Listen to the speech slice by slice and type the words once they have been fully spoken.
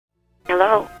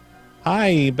Hello?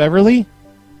 Hi, Beverly.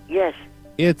 Yes.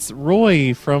 It's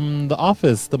Roy from the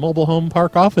office, the mobile home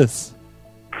park office.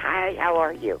 Hi, how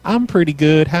are you? I'm pretty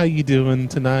good. How you doing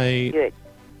tonight? Good.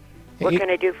 What Hey, can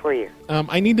I do for you?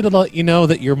 I needed to let you know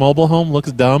that your mobile home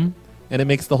looks dumb, and it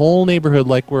makes the whole neighborhood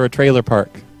like we're a trailer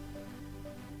park.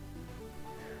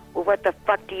 Well, what the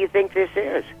fuck do you think this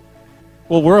is?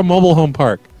 Well, we're a mobile home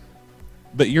park,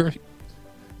 but you're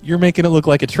making it look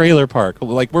like a trailer park.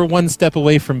 Like we're one step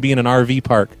away from being an RV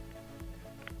park.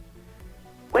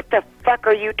 What the fuck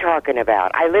are you talking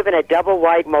about? I live in a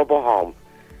double-wide mobile home.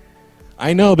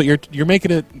 I know, but you're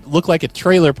making it look like a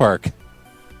trailer park.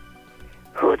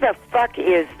 Who the fuck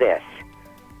is this?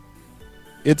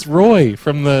 It's Roy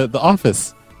from the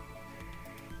office.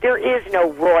 There is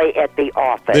no Roy at the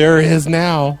office. There is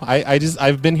now.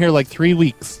 I've been here like 3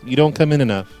 weeks. You don't come in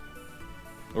enough,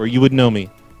 or you would know me.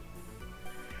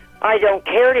 I don't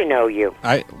care to know you.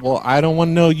 I don't want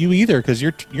to know you either because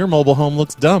your mobile home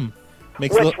looks dumb.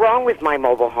 What's wrong with my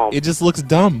mobile home? It just looks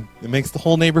dumb. It makes the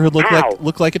whole neighborhood How?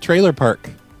 look like a trailer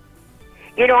park.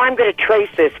 You know, I'm going to trace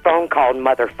this phone call,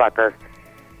 motherfucker.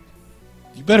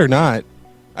 You better not.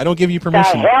 I don't give you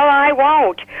permission. The hell I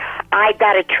won't. I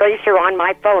got a tracer on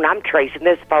my phone. I'm tracing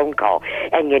this phone call.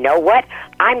 And you know what?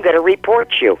 I'm going to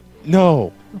report you.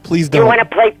 No, please don't. You want to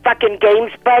play fucking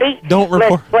games, buddy? Don't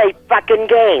report. Let's play fucking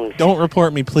games. Don't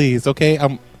report me, please. Okay,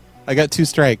 I got 2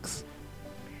 strikes.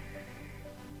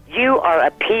 You are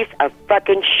a piece of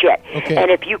fucking shit. Okay. And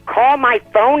if you call my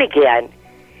phone again,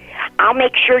 I'll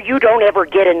make sure you don't ever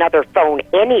get another phone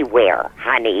anywhere,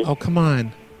 honey. Oh, come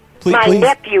on. Please. My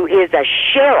nephew is a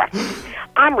sheriff.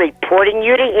 I'm reporting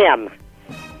you to him.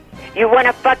 You want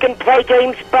to fucking play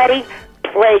games, buddy?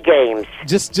 Play games.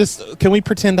 Just can we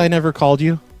pretend I never called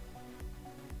you?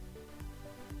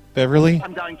 Beverly?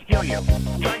 I'm going to kill you.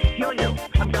 I'm going to kill you.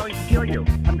 I'm going to kill you.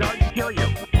 I'm going to kill you.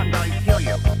 I'm going to kill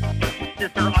you.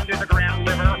 Sister under the ground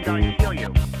liver, I'm going to kill you.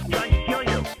 I'm going to kill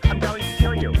you. I'm going to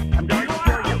kill you. I'm going to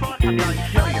kill you. I'm going to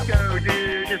kill you. Go,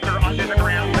 dude. Sister under the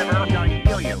ground liver, I'm going to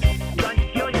kill you. I'm going to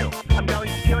kill you. I'm going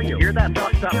to kill you. You're that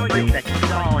fucked up freak that keeps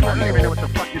calling. I don't even know what the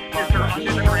fuck is sister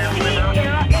under the ground liver.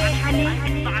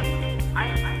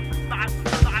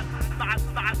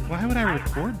 Why would I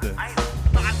record this?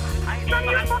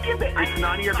 It's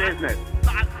none of your business.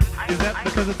 Is that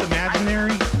because it's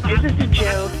imaginary? This is a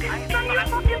joke.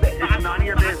 It's none of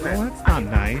your business. Well, that's not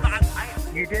nice.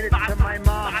 You did it to my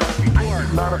mom before.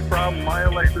 Not a problem. My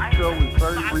electric bill is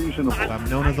very reasonable. I'm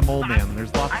known as a mole man.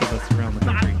 There's lots of us around the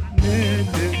country.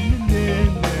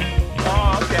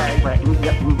 Oh, okay. Right,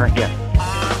 yeah.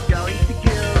 I'm going to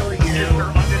kill you. Sister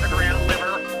under the ground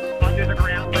liver. Under the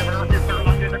ground liver. Sister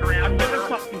under the ground liver. I'm gonna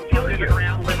fucking kill you. Under the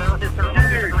ground liver. Sister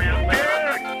under the ground liver.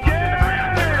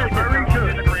 Very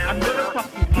good. I'm gonna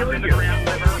fucking kill you. Under the ground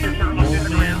liver. Sister under the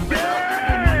ground liver.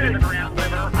 Under the ground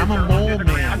liver. I'm a mole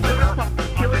man. I'm gonna fucking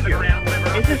kill you.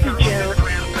 Is this a joke?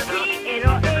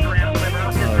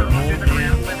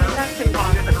 That's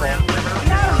impossible.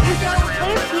 No, you don't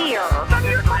live here.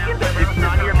 It's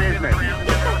none of your business.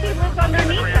 Because he lives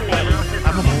underneath of me.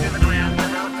 I'm a mole man.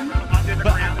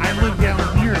 But I live down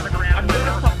here. I'm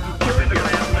gonna fucking kill you.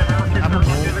 I'm a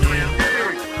mole man.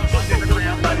 Because he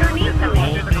lives underneath of me.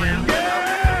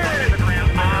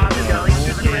 I'm going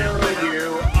to kill you.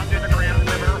 Under the ground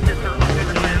liver. Sister under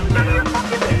the ground liver.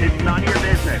 It's none of your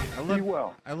business.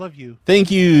 I love you.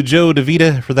 Thank you, Joe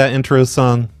DiVita, for that intro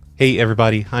song. Hey,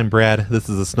 everybody. I'm Brad. This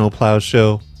is the Snowplow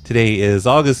Show. Today is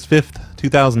August 5th,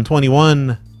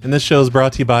 2021, and this show is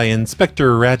brought to you by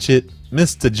Inspector Ratchet,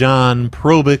 MistaJohn,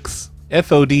 Probix,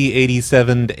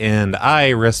 FOD87, and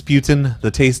Aye Rasputin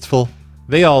the Tasteful.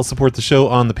 They all support the show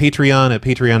on the Patreon at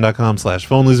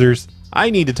patreon.com/phonelosers. I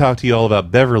need to talk to you all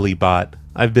about Beverly Bot.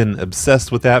 I've been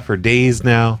obsessed with that for days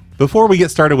now. Before we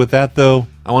get started with that, though,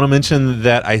 I want to mention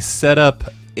that I set up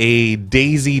a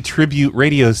Daisy tribute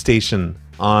radio station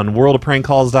on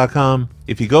worldofprankcalls.com.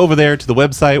 If you go over there to the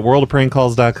website,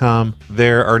 worldofprankcalls.com,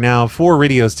 there are now 4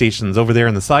 radio stations over there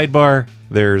in the sidebar.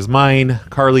 There's mine,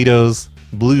 Carlito's,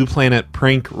 Blue Planet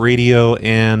Prank Radio,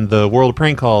 and the World of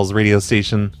Prank Calls radio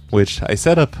station, which I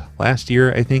set up last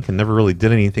year, I think, and never really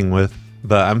did anything with.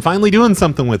 But I'm finally doing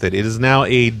something with it. It is now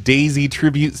a Daisy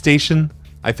tribute station.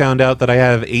 I found out that I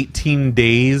have 18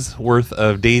 days worth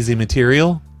of Daisy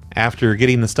material after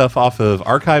getting the stuff off of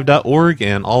archive.org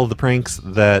and all of the pranks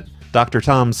that Dr.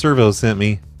 Tom Servo sent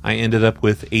me. I ended up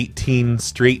with 18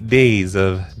 straight days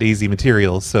of Daisy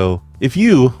material. So if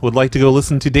you would like to go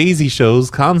listen to Daisy shows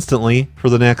constantly for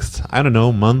the next, I don't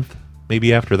know, month,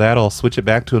 maybe after that I'll switch it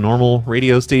back to a normal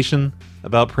radio station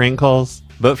about prank calls.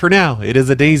 But for now, it is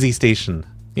a Daisy station.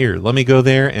 Here, let me go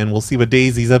there and we'll see what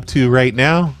Daisy's up to right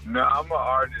now. No, I'm an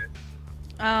artist.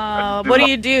 What do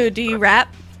you do? Do you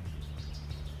rap?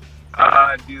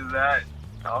 I do that.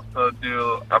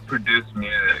 I produce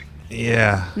music.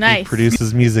 Yeah. Nice. He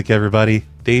produces music, everybody.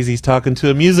 Daisy's talking to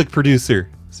a music producer.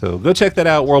 So go check that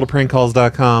out,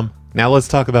 worldofprankcalls.com. Now let's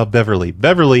talk about Beverly.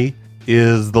 Beverly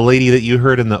is the lady that you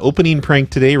heard in the opening prank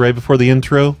today, right before the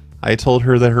intro. I told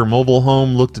her that her mobile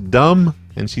home looked dumb,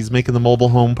 and she's making the mobile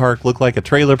home park look like a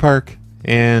trailer park.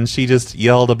 And she just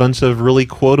yelled a bunch of really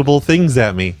quotable things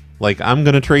at me. Like, I'm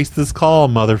gonna trace this call,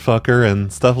 motherfucker,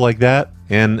 and stuff like that.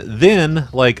 And then,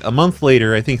 like a month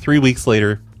later, I think 3 weeks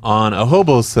later, on a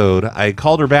Hobosode, I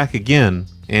called her back again,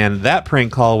 and that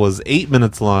prank call was 8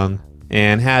 minutes long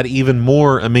and had even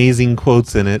more amazing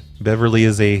quotes in it. Beverly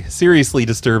is a seriously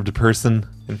disturbed person.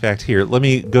 In fact, here, let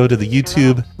me go to the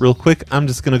YouTube real quick. I'm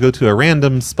just gonna go to a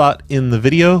random spot in the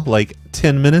video, like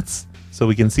 10 minutes, so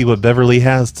we can see what Beverly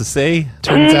has to say.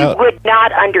 Turns He out... would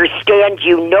not understand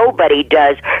you. Nobody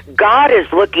does. God is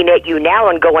looking at you now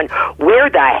and going, where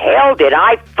the hell did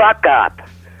I fuck up?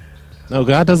 No,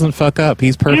 God doesn't fuck up.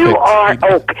 He's perfect. You are,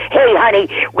 hey, honey,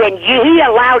 when he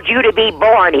allowed you to be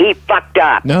born, he fucked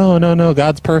up. No.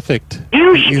 God's perfect.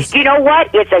 You know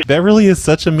what? Beverly is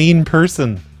such a mean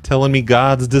person, telling me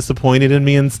God's disappointed in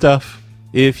me and stuff.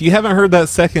 If you haven't heard that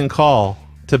second call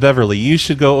to Beverly, you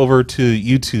should go over to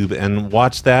YouTube and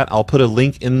watch that. I'll put a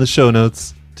link in the show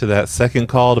notes to that second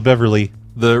call to Beverly.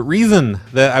 The reason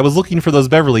that I was looking for those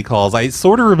Beverly calls, I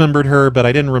sort of remembered her, but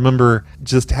I didn't remember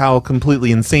just how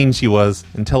completely insane she was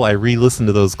until I re-listened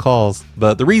to those calls.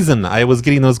 But the reason I was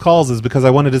getting those calls is because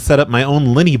I wanted to set up my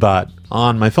own Lenny bot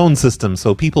on my phone system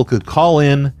so people could call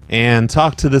in and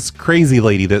talk to this crazy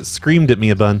lady that screamed at me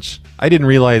a bunch. I didn't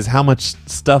realize how much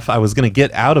stuff I was going to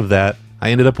get out of that. I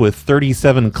ended up with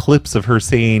 37 clips of her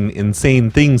saying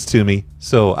insane things to me.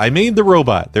 So I made the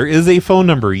robot. There is a phone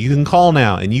number you can call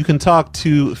now, and you can talk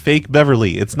to fake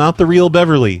Beverly. It's not the real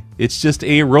Beverly. It's just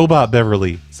a robot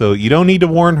Beverly. So you don't need to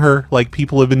warn her like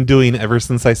people have been doing ever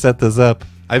since I set this up.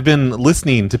 I've been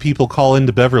listening to people call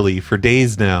into Beverly for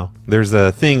days now. There's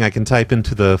a thing I can type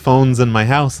into the phones in my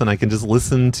house, and I can just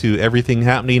listen to everything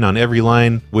happening on every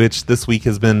line, which this week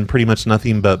has been pretty much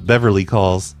nothing but Beverly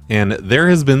calls. And there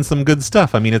has been some good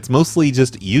stuff. I mean, it's mostly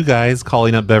just you guys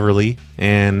calling up Beverly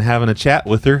and having a chat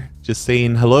with her, just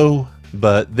saying hello.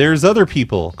 But there's other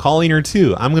people calling her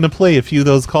too. I'm going to play a few of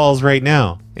those calls right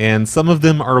now. And some of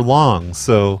them are long.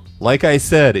 So, like I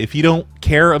said, if you don't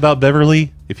care about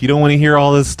Beverly, if you don't want to hear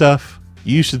all this stuff,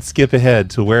 you should skip ahead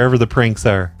to wherever the pranks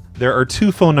are. There are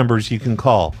 2 phone numbers you can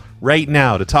call right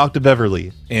now to talk to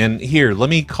Beverly. And here, let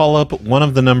me call up one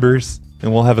of the numbers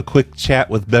and we'll have a quick chat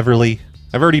with Beverly.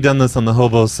 I've already done this on the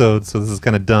Hobosode, so this is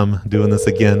kind of dumb doing this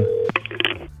again.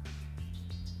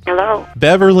 Hello?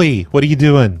 Beverly, what are you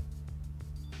doing?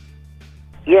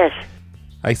 Yes.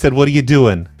 I said, what are you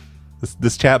doing?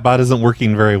 This chat bot isn't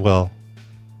working very well.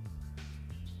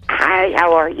 Hi,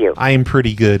 how are you? I am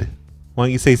pretty good. Why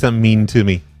don't you say something mean to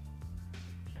me?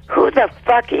 Who the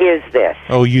fuck is this?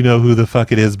 Oh, you know who the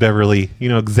fuck it is, Beverly. You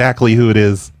know exactly who it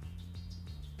is.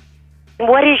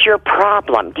 What is your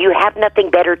problem? Do you have nothing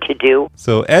better to do?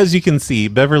 So, as you can see,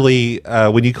 Beverly,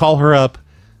 when you call her up,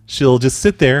 she'll just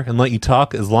sit there and let you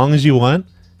talk as long as you want,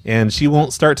 and she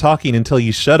won't start talking until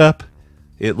you shut up.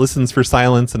 It listens for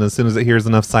silence, and as soon as it hears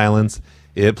enough silence,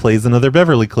 it plays another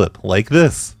Beverly clip, like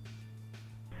this.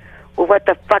 Well, what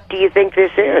the fuck do you think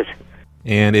this is?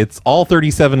 And it's all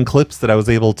 37 clips that I was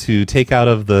able to take out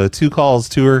of the 2 calls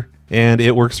to her, and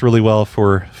it works really well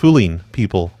for fooling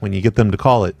people when you get them to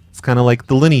call it. It's kind of like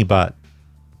the Lenny bot.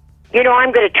 You know,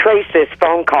 I'm going to trace this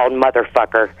phone call,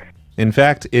 motherfucker. In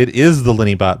fact, it is the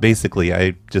Lenny bot, basically.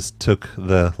 I just took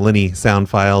the Lenny sound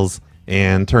files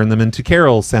and turned them into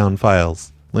Carol sound files.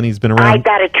 Lenny's been around. I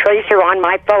got a tracer on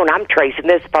my phone. I'm tracing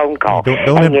this phone call.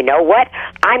 Don't you know what?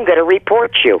 I'm going to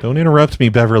report you. Don't interrupt me,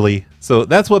 Beverly. So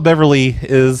that's what Beverly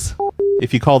is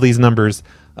if you call these numbers.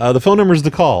 The phone numbers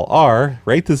to call are,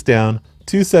 write this down,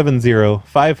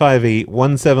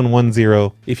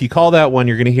 270-558-1710. If you call that one,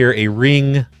 you're going to hear a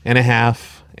ring and a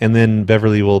half, and then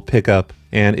Beverly will pick up.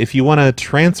 And if you want to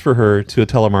transfer her to a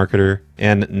telemarketer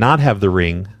and not have the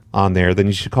ring on there, then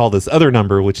you should call this other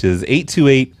number, which is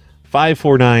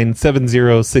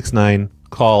 828-549-7069.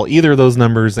 Call either of those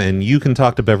numbers and you can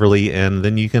talk to Beverly, and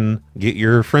then you can get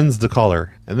your friends to call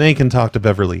her and they can talk to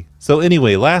Beverly. So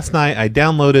anyway, last night I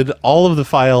downloaded all of the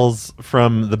files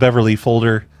from the Beverly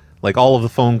folder, like all of the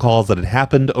phone calls that had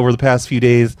happened over the past few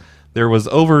days. There was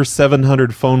over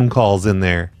 700 phone calls in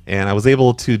there, and I was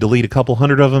able to delete a couple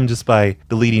hundred of them just by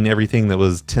deleting everything that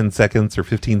was 10 seconds or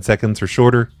 15 seconds or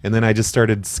shorter, and then I just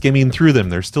started skimming through them.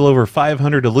 There's still over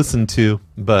 500 to listen to,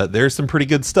 but there's some pretty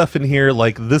good stuff in here,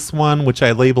 like this one, which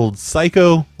I labeled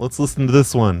Psycho. Let's listen to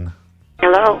this one.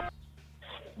 Hello?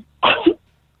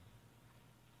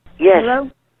 Yes.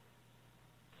 Hello?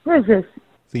 Who is this?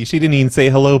 See, she didn't even say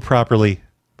hello properly,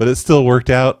 but it still worked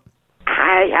out.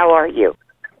 Hi, how are you?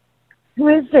 Who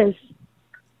is this?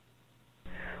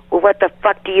 Well, what the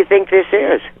fuck do you think this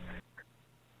is?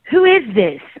 Who is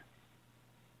this?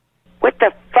 What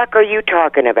the fuck are you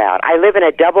talking about? I live in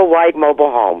a double-wide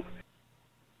mobile home.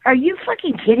 Are you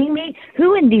fucking kidding me?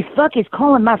 Who in the fuck is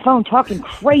calling my phone talking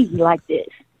crazy like this?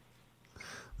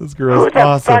 This girl's Who the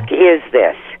awesome. fuck is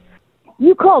this?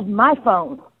 You called my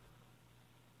phone.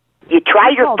 You try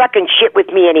your fucking shit with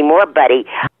me anymore, buddy.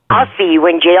 I'll see you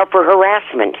in jail for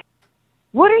harassment.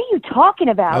 What are you talking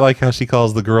about? I like how she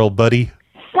calls the girl buddy.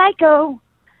 Psycho.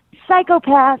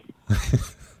 Psychopath.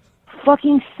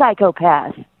 Fucking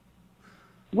psychopath.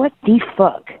 What the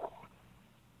fuck?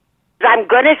 I'm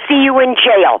gonna see you in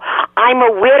jail. I'm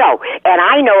a widow, and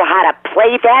I know how to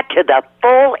play that to the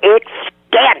full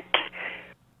extent.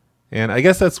 And I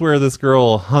guess that's where this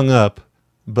girl hung up,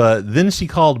 but then she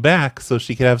called back so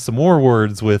she could have some more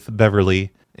words with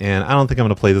Beverly. And I don't think I'm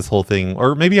going to play this whole thing.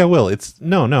 Or maybe I will.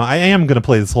 No, I am going to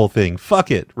play this whole thing.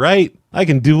 Fuck it, right? I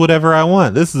can do whatever I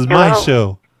want. This is my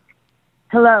show.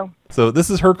 Hello. So this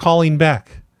is her calling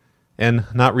back and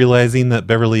not realizing that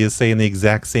Beverly is saying the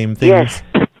exact same things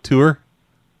to her.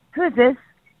 Who is this?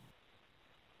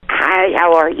 Hi,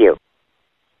 how are you?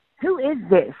 Who is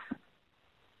this?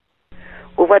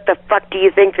 Well, what the fuck do you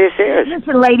think this is?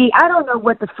 Listen, lady, I don't know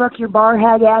what the fuck your bar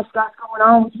hag ass got going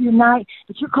on with you tonight,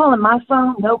 but you're calling my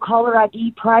phone, no caller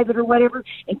ID, private or whatever,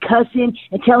 and cussing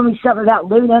and telling me something about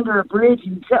living under a bridge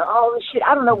and all this shit.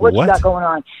 I don't know what you got going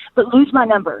on, but lose my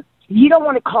number. If you don't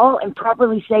want to call and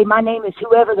properly say my name is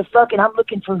whoever the fuck and I'm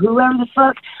looking for whoever the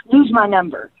fuck, lose my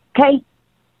number, okay?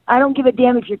 I don't give a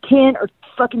damn if you're 10 or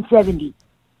fucking 70.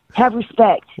 Have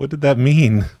respect. What did that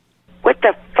mean? What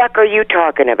the fuck are you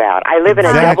talking about? I live in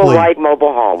a double-wide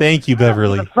mobile home. Thank you,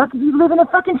 Beverly. What the fuck if you live in a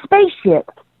fucking spaceship?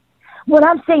 What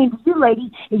I'm saying to you,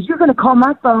 lady, is you're going to call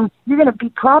my phone, you're going to be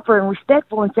proper and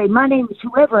respectful and say, my name is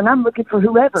whoever, and I'm looking for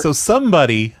whoever. So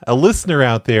somebody, a listener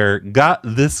out there, got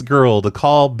this girl to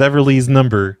call Beverly's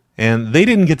number, and they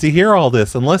didn't get to hear all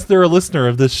this. Unless they're a listener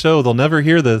of this show, they'll never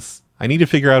hear this. I need to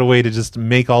figure out a way to just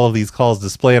make all of these calls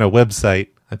display on a website.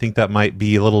 I think that might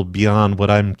be a little beyond what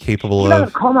I'm capable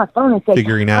of call my phone and say,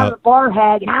 figuring I'm out. a bar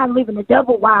hag and I live in a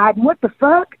double wide. And what the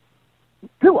fuck?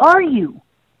 Who are you?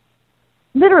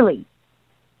 Literally.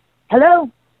 Hello?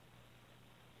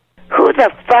 Who the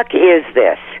fuck is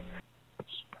this?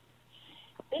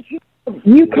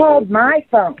 You called my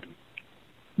phone.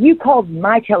 You called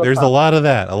my telephone. There's a lot of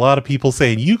that. A lot of people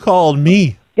saying, you called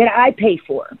me. That I pay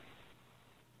for.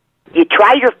 You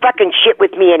try your fucking shit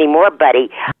with me anymore, buddy.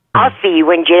 I'll see you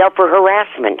in jail for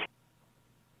harassment.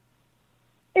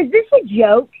 Is this a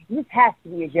joke? This has to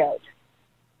be a joke.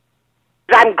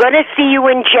 I'm going to see you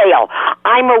in jail.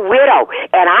 I'm a widow,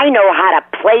 and I know how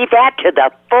to play that to the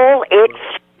full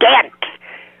extent.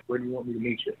 Where do you want me to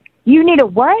meet you? You need a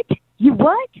what? You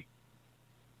what?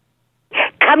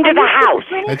 Come to the house.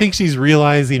 I think she's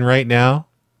realizing right now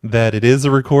that it is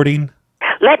a recording.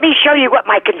 Let me show you what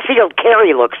my concealed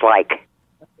carry looks like.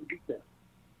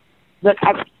 Look,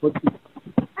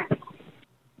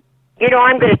 you know,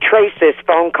 I'm going to trace this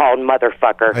phone call,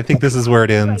 motherfucker. I think this is where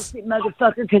it ends. Trace it,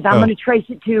 motherfucker, because I'm going to trace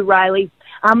it too, Riley.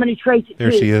 I'm going to trace it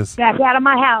There too. she is. Back out of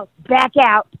my house. Back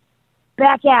out.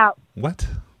 Back out. What?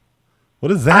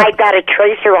 What is that? I got a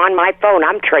tracer on my phone.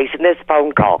 I'm tracing this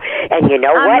phone call. And you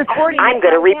know what? I'm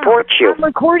going to report you. I'm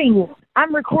recording it.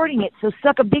 I'm recording it, so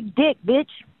suck a big dick, bitch.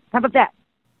 How about that?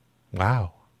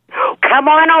 Wow. Come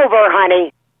on over,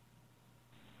 honey.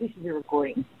 This is a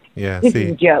recording. Yeah, This see.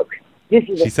 is a joke. This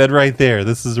is She said right there,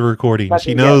 this is a recording. She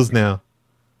Fucking knows now.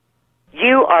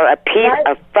 You are a piece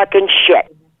of fucking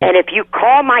shit. And if you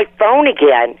call my phone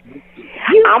again,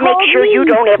 I'll make sure you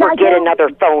don't ever get another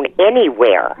phone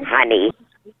anywhere, honey.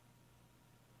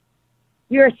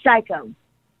 You're a psycho.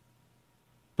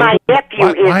 My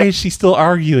nephew Why is she still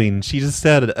arguing? She just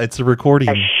said it's a recording.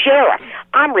 a sheriff.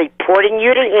 I'm reporting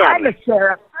you to him. I'm a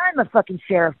sheriff. I'm a fucking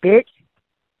sheriff, bitch.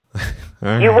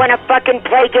 All You right. want to fucking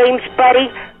play games, buddy?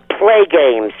 Play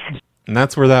games. And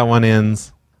that's where that one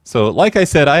ends. So, like I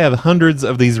said, I have hundreds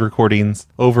of these recordings,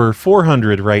 over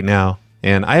 400 right now.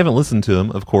 And I haven't listened to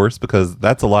them, of course, because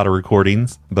that's a lot of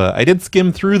recordings, but I did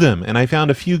skim through them, and I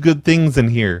found a few good things in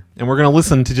here. And we're going to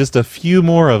listen to just a few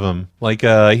more of them. Like,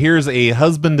 here's a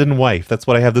husband and wife. That's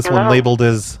what I have this one labeled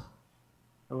as.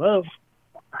 Hello?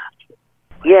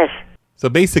 Yes. So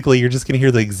basically, you're just going to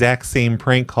hear the exact same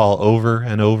prank call over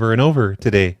and over and over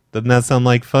today. Doesn't that sound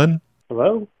like fun?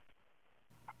 Hello?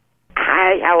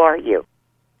 Hi, how are you?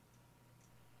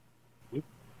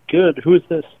 Good. Who is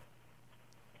this?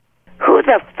 Who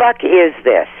the fuck is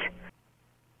this?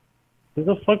 Who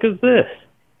the fuck is this?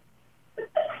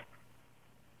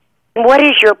 What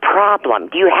is your problem?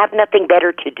 Do you have nothing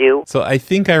better to do? So I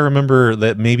think I remember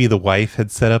that maybe the wife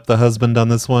had set up the husband on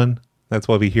this one. That's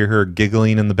why we hear her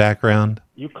giggling in the background.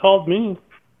 You called me.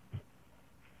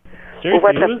 Seriously, Well,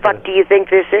 what the fuck do you think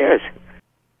this is?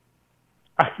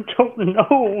 I don't know.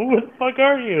 Who the fuck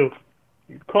are you?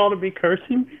 You calling me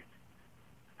cursing?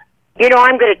 You know,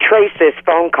 I'm going to trace this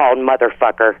phone call,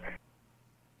 motherfucker.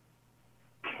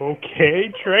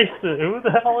 Okay, trace it. Who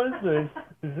the hell is this?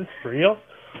 Is this real?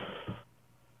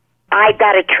 I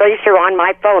got a tracer on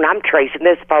my phone. I'm tracing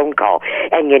this phone call.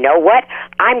 And you know what?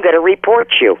 I'm going to report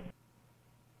you.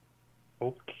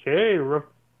 Okay,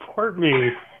 report me.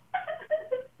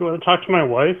 You want to talk to my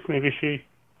wife? Maybe she...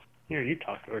 Here, you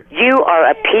talk to her. You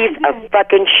are a piece of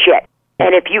fucking shit.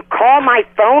 And if you call my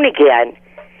phone again,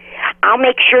 I'll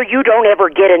make sure you don't ever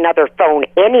get another phone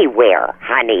anywhere,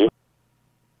 honey.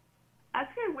 Ask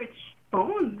her which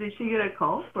phone did she get a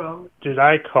call from? Did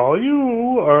I call you?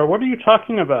 Or what are you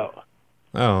talking about?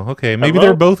 Oh, okay. Maybe Hello?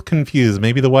 they're both confused.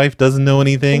 Maybe the wife doesn't know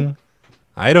anything.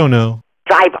 I don't know.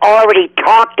 I've already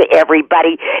talked to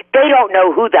everybody. They don't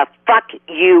know who the fuck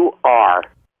you are.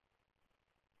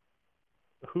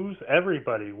 Who's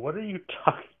everybody? What are you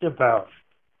talking about?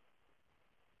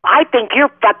 I think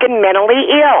you're fucking mentally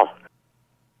ill.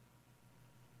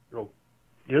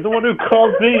 You're the one who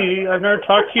called me. I've never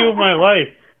talked to you in my life.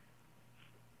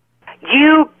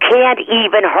 You can't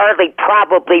even hardly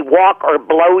probably walk or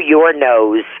blow your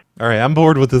nose. All right, I'm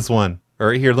bored with this one. All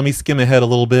right, here, let me skim ahead a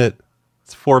little bit.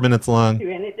 It's 4 minutes long. Do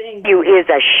anything. You is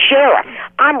a sheriff.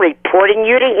 I'm reporting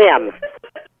you to him.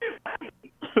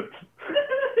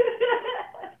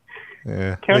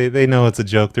 Yeah, they know it's a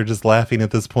joke. They're just laughing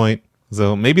at this point.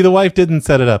 So maybe the wife didn't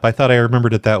set it up. I thought I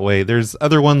remembered it that way. There's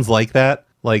other ones like that.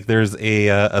 Like there's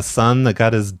a son that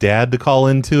got his dad to call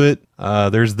into it.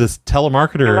 There's this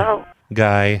telemarketer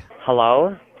guy.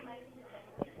 Hello?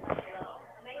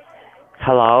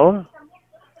 Hello?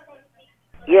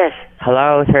 Yes.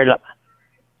 Hello, sir.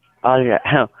 Oh,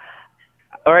 yeah.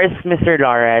 Or is Mr.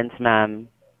 Lawrence, ma'am?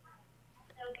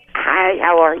 Hi,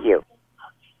 how are you?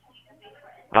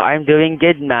 Oh, I'm doing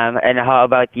good, ma'am. And how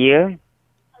about you?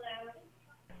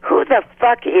 Who the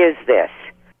fuck is this?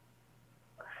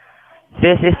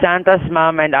 This is Santos,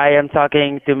 ma'am, and I am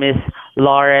talking to Miss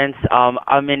Lawrence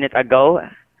a minute ago.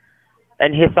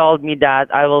 And he told me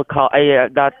that I will call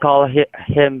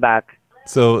him back.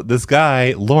 So this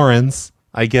guy, Lawrence,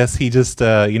 I guess he just,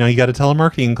 he got a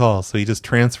telemarketing call. So he just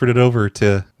transferred it over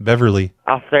to Beverly.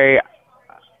 After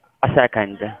a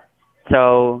second.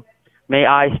 So, may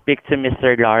I speak to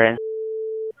Mr. Lawrence?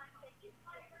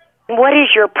 What is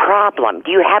your problem?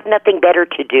 Do you have nothing better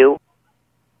to do?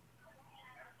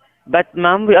 But,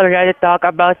 ma'am, we already talked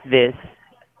about this.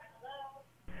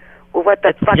 Well, what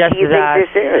the fuck do you think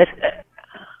this is?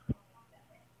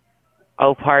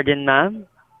 Oh, pardon, ma'am?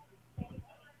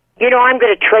 You know, I'm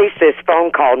going to trace this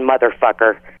phone call,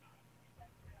 motherfucker.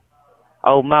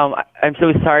 Oh, ma'am, I'm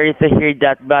so sorry to hear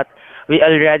that, but we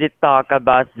already talked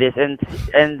about this, and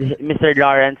Mr.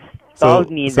 Lawrence told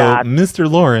me that... So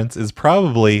Mr. Lawrence is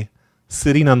probably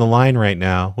sitting on the line right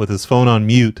now with his phone on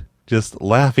mute, just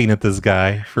laughing at this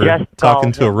guy for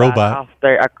talking to a robot.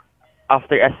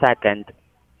 After a second.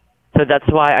 So that's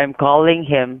why I'm calling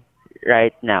him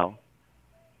right now.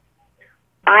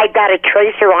 I got a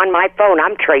tracer on my phone.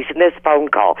 I'm tracing this phone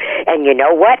call. And you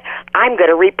know what? I'm going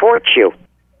to report you.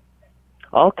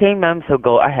 Okay, ma'am, so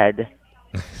go ahead.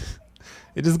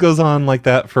 It just goes on like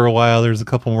that for a while. There's a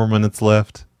couple more minutes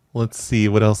left. Let's see,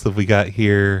 what else have we got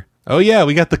here? Oh, yeah,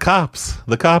 we got the cops.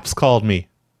 The cops called me.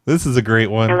 This is a great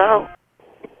one. Hello?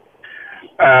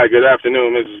 Good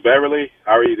afternoon, Mrs. Beverly.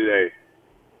 How are you today?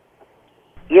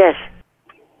 Yes.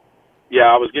 Yeah,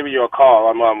 I was giving you a call.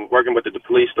 I'm working with the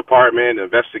police department,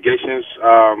 investigations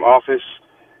office.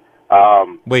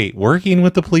 Wait, working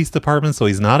with the police department, so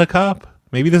he's not a cop?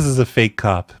 Maybe this is a fake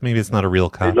cop. Maybe it's not a real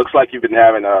cop. It looks like you've been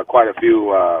having quite a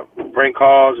few prank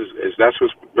calls. Is that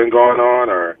what's been going on,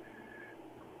 or?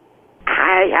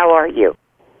 Hi, how are you?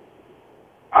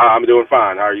 I'm doing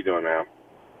fine. How are you doing, ma'am?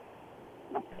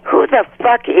 Who the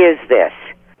fuck is this?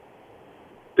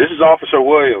 This is Officer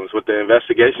Williams with the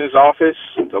Investigations Office,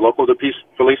 the local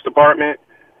police department.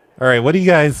 All right, what do you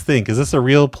guys think? Is this a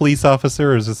real police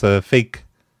officer or is this a fake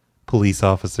police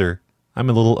officer?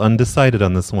 I'm a little undecided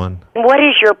on this one. What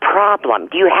is your problem?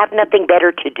 Do you have nothing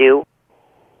better to do?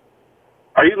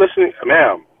 Are you listening?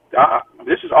 Ma'am,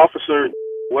 this is Officer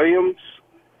Williams.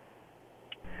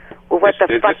 Well, what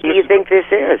the fuck do you think this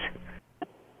is?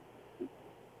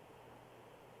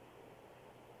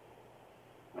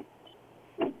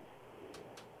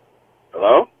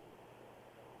 Hello?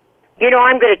 You know,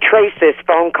 I'm going to trace this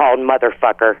phone call,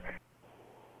 motherfucker.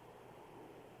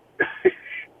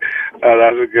 Oh,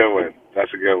 that's a good one.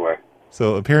 That's a good one.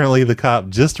 So apparently the cop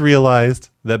just realized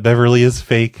that Beverly is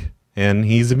fake, and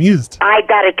he's amused. I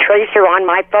got a tracer on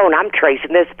my phone. I'm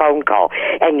tracing this phone call.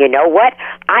 And you know what?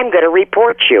 I'm going to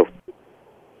report you.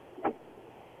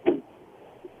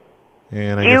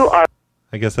 And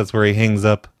I guess that's where he hangs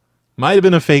up. Might have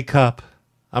been a fake cop.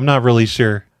 I'm not really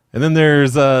sure. And then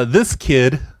there's this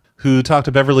kid who talked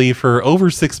to Beverly for over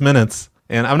 6 minutes.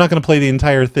 And I'm not going to play the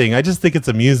entire thing. I just think it's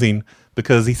amusing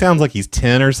because he sounds like he's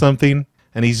 10 or something.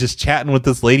 And he's just chatting with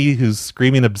this lady who's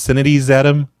screaming obscenities at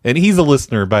him. And he's a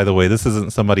listener, by the way. This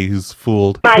isn't somebody who's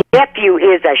fooled. My nephew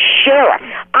is a sheriff.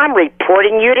 I'm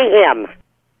reporting you to him.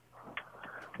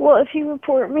 Well, if you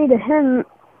report me to him,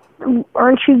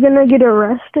 aren't you going to get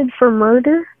arrested for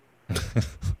murder?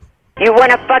 You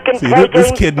want to fucking play games?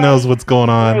 This kid knows what's going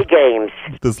on. Play games.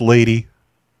 This lady.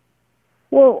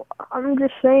 Well, I'm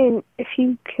just saying, if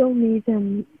you kill me,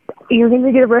 then you're going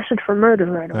to get arrested for murder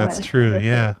right away. That's true,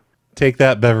 yeah. Take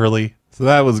that, Beverly. So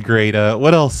that was great.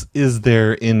 What else is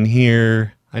there in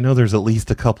here? I know there's at least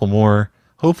a couple more.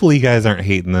 Hopefully you guys aren't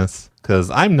hating this,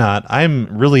 because I'm not.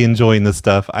 I'm really enjoying this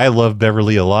stuff. I love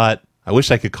Beverly a lot. I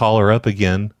wish I could call her up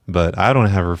again, but I don't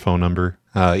have her phone number.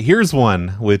 Here's one,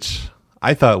 which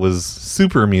I thought was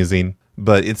super amusing,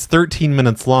 but it's 13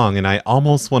 minutes long, and I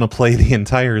almost want to play the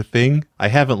entire thing. I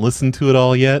haven't listened to it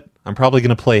all yet. I'm probably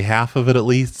going to play half of it at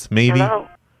least, maybe. Hello?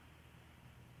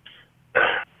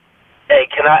 Hey,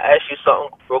 can I ask you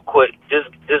something real quick?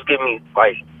 Just give me,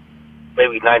 like,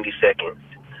 maybe 90 seconds.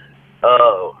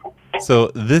 So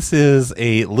this is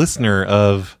a listener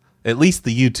of at least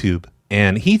the YouTube,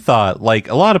 and he thought, like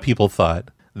a lot of people thought,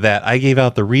 that I gave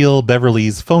out the real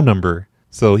Beverly's phone number.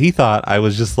 So he thought I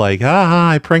was just like,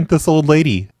 I pranked this old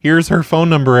lady. Here's her phone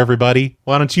number, everybody.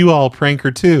 Why don't you all prank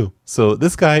her too? So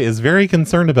this guy is very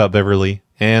concerned about Beverly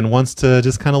and wants to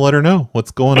just kind of let her know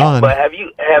what's going on. But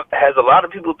has a lot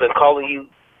of people been calling you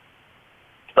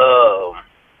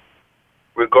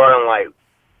regarding like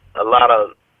a lot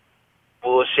of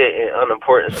bullshit and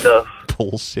unimportant stuff?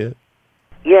 Bullshit.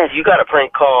 Yes. You got a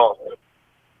prank call.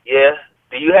 Yeah.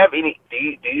 Do you have any? Do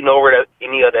you know where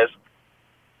any of that's?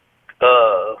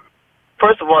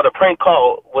 First of all, the prank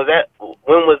call was that.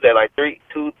 When was that? Like 3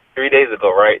 days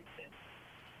ago, right?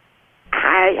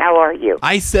 Hi. How are you?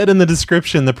 I said in the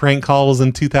description the prank call was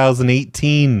in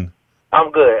 2018.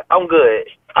 I'm good. I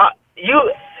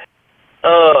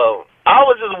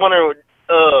was just wondering.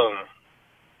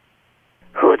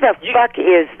 Who the fuck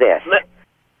is this? Look.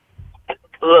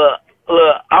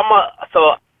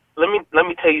 So let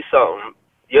me tell you something.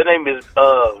 Your name is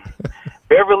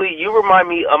Beverly. You remind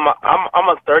me of I'm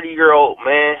a 30-year-old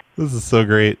man. This is so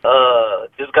great.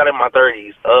 Just got in my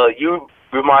 30s. You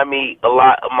remind me a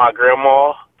lot of my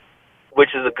grandma,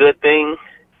 which is a good thing.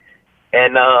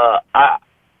 And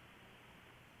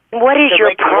what is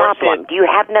your problem? Do you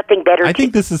have nothing better? I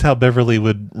think this is how Beverly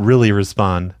would really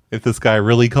respond if this guy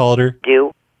really called her.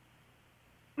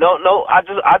 No. I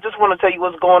just want to tell you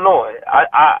what's going on.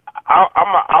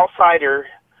 I'm an outsider.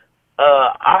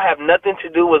 I have nothing to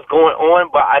do with what's going on,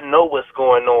 but I know what's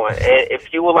going on. And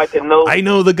if you would like to know, I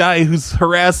know the guy who's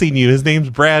harassing you. His name's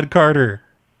Brad Carter.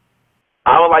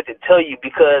 I would like to tell you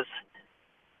because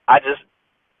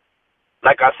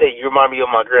like I said, you remind me of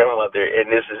my grandmother,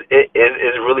 and it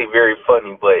is really very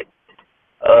funny. But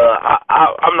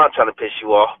I'm not trying to piss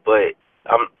you off, but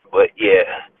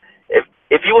yeah.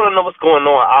 If you want to know what's going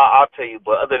on, I'll tell you.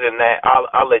 But other than that,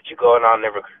 I'll let you go, and I'll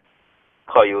never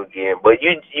call you again. But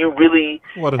you really,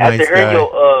 what a after nice hearing guy.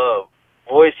 your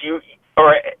voice,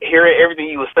 or hearing everything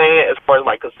you were saying as far as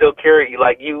like concealed carry,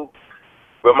 you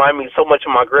remind me so much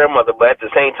of my grandmother. But at the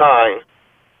same time,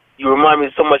 you remind me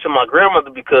so much of my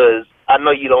grandmother because I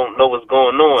know you don't know what's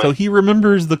going on. So he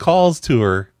remembers the calls to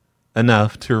her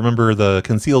enough to remember the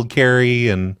concealed carry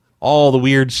and all the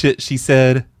weird shit she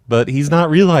said, but he's not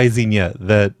realizing yet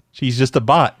that she's just a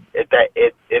bot. If that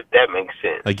makes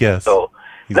sense, I guess. So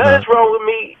nothing's wrong with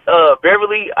me,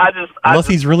 Beverly. Unless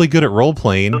he's really good at role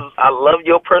playing. I love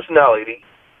your personality,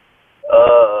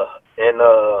 And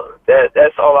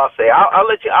that's all I'll say. I'll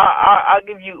let you. I'll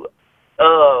give you.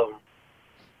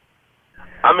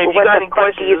 I mean, if you got any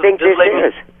questions, do you think just this let me.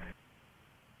 is?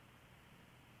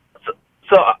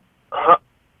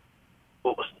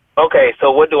 Okay,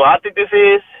 so what do I think this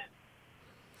is?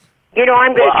 You know,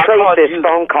 I'm going to trace this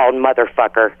phone call,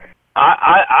 motherfucker.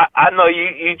 I know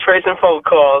you tracing phone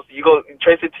calls. You go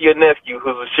trace it to your nephew,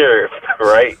 who's a sheriff,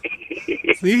 right?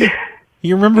 See,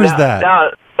 he remembers that.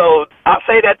 Now, so I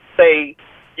say that to say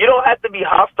you don't have to be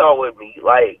hostile with me.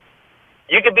 Like,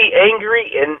 you can be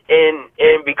angry, and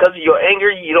because of your anger,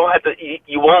 you don't have to.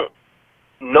 You won't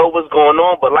know what's going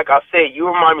on. But like I said, you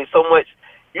remind me so much.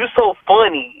 You're so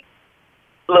funny.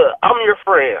 Look, I'm your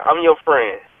friend.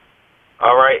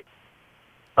 All right.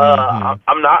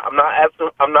 I'm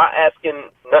not asking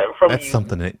nothing from That's you.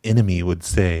 something an enemy would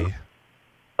say.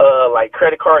 Like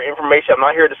credit card information. I'm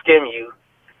not here to scam you.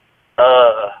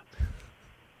 I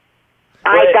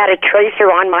got a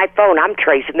tracer on my phone. I'm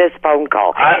tracing this phone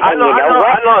call. I know what?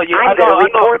 I'm going to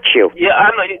report you. Yeah, I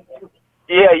know.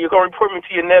 Yeah, you're going to report me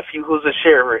to your nephew, who's a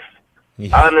sheriff.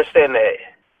 Yeah. I understand that.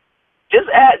 Just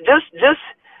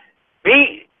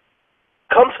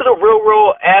come to the real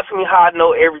world. Ask me how I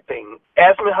know everything.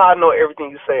 Ask me how I know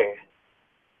everything you're saying.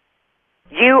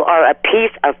 You are a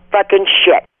piece of fucking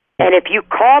shit. And if you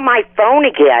call my phone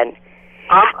again,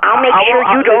 I'll make sure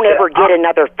you don't ever get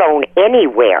another phone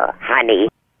anywhere, honey.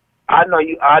 I know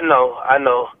you. I know.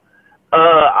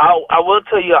 I will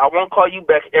tell you, I won't call you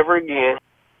back ever again.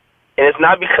 And it's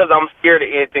not because I'm scared of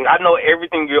anything. I know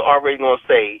everything you're already going to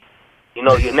say. You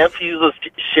know, your nephew's a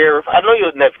sheriff. I know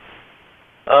your nephew.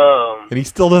 And he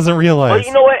still doesn't realize. But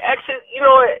you know what? Actually, you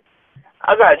know what?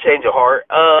 I got to change your heart.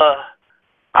 I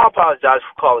apologize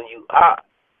for calling you.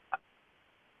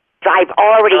 I've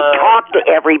already talked to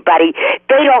everybody.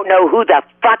 They don't know who the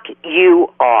fuck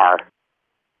you are.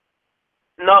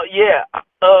 No, yeah.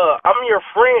 I'm your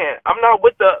friend. I'm not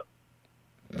with the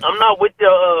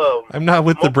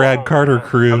Brad Carter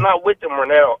crew. I'm not with them right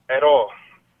now at all.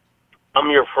 I'm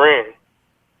your friend.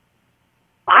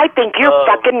 I think you're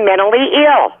fucking mentally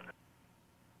ill.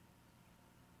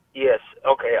 Yes.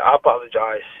 Okay. I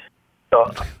apologize.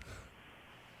 But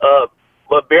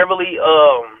Beverly,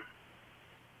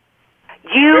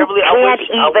 you can't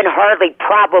even hardly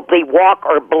probably walk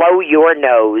or blow your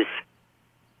nose.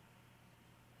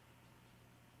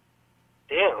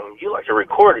 Damn, you like a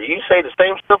recorder. You say the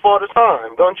same stuff all the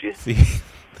time, don't you? See,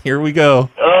 here we go.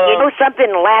 You know something?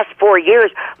 In the last 4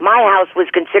 years, my house was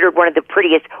considered one of the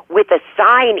prettiest with a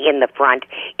sign in the front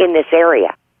in this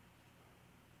area.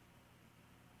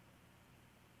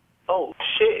 Oh,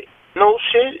 shit. No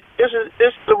shit. This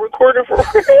is the recording for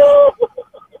real.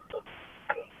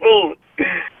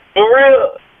 For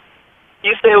real.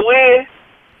 You said when?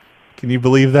 Can you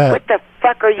believe that? What the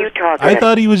fuck are you talking I about?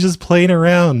 thought he was just playing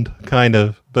around, kind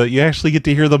of. But you actually get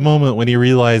to hear the moment when he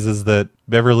realizes that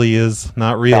Beverly is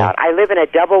not real. I live in a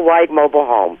double-wide mobile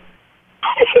home.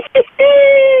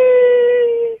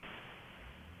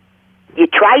 You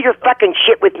try your fucking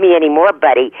shit with me anymore,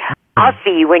 buddy, I'll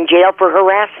see you in jail for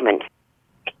harassment.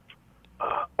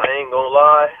 I ain't gonna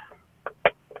lie.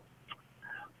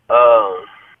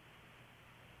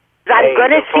 I'm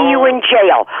going to see you in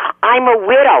jail. I'm a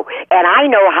widow, and I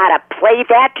know how to play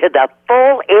that to the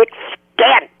full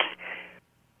extent.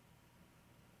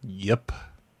 Yep.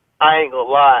 I ain't gonna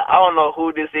lie. I don't know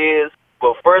who this is,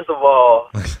 but first of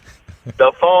all,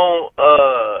 the phone,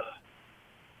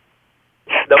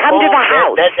 Come to the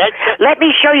house. Let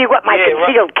me show you what my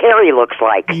concealed carry looks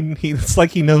like. It's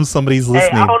like he knows somebody's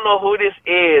listening. Hey, I don't know who this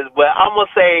is, but I'm going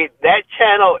to say that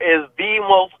channel is the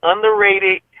most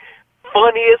underrated,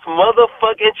 funniest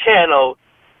motherfucking channel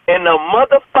in the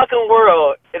motherfucking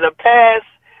world. In the past,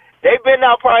 they've been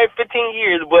out probably 15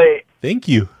 years, but... Thank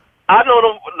you. I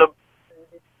know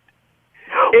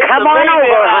Come on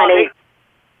over, honey.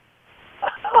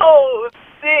 Oh,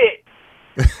 shit.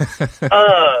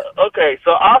 Okay,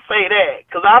 so I'll say that,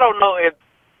 because I don't know if...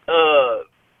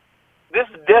 this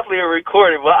is definitely a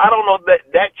recording, but I don't know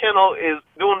that channel is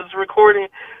doing this recording,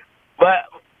 but...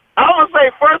 I'm going to say,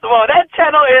 first of all, that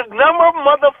channel is number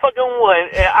motherfucking one,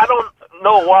 and I don't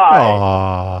know why.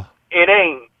 Aww. It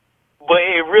ain't, but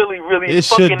it really, really It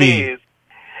fucking should be. is.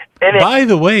 By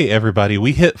the way, everybody,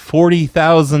 we hit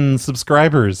 40,000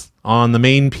 subscribers on the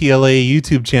main PLA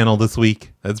YouTube channel this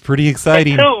week. That's pretty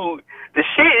exciting. Dude, this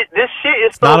shit is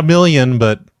It's not a million,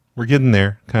 but we're getting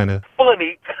there, kind of.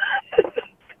 funny.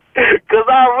 Because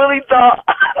I really thought...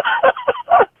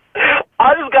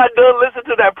 I just got done listening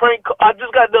to that prank. I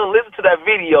just got done listening to that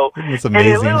video. It's And it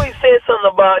amazing. literally said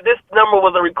something about this number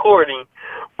was a recording.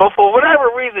 But for whatever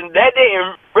reason, that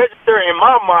didn't register in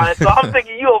my mind. So I'm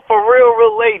thinking you are for real.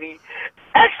 lady.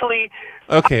 Actually,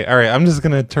 Okay, all right. I'm just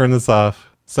going to turn this off.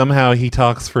 Somehow he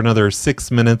talks for another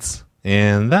 6 minutes,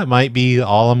 and that might be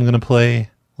all I'm going to play.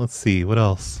 Let's see. What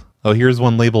else? Oh, here's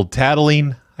one labeled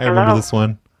Tattling. I remember Hello? this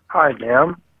one. Hi,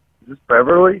 ma'am. Is this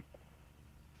Beverly?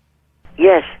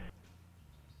 Yes.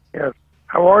 Yes.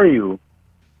 How are you?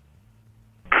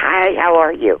 Hi, how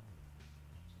are you?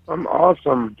 I'm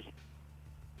awesome.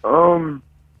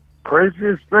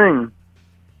 Craziest thing.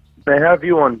 They have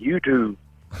you on YouTube.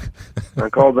 I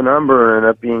called the number and it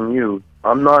ended up being you.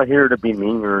 I'm not here to be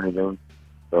mean or anything.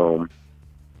 So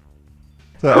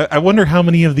I wonder how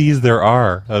many of these there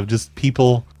are, of just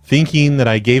people thinking that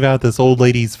I gave out this old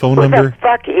lady's phone What number. the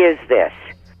fuck is this?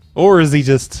 Or is he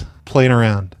just playing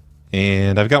around?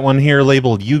 And I've got one here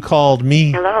labeled You Called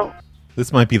Me. Hello?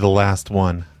 This might be the last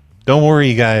one. Don't worry,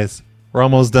 you guys. We're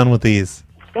almost done with these.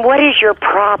 What is your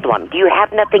problem? Do you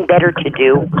have nothing better to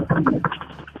do?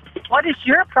 What is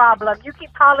your problem? You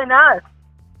keep calling us.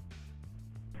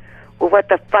 Well, what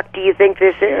the fuck do you think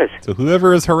this is? So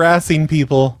whoever is harassing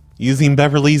people using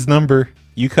Beverly's number,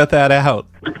 you cut that out.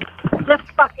 Just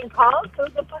fucking call. Who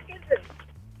the fuck is it?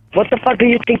 What the fuck do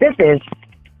you think this is?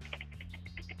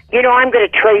 You know, I'm going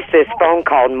to trace this phone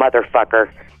call, motherfucker.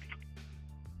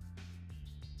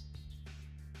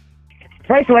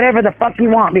 Trace whatever the fuck you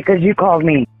want because you called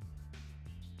me.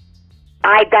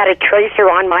 I got a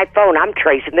tracer on my phone. I'm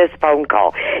tracing this phone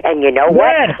call. And you know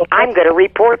what? Good. I'm going to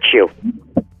report you.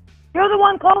 You're the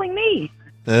one calling me.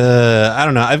 I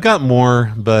don't know. I've got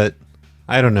more, but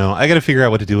I don't know. I got to figure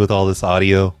out what to do with all this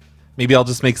audio. Maybe I'll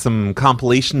just make some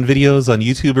compilation videos on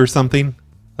YouTube or something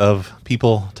of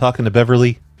people talking to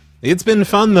Beverly. It's been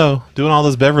fun, though, doing all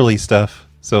this Beverly stuff.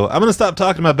 So I'm going to stop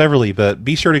talking about Beverly, but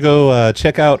be sure to go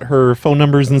check out her phone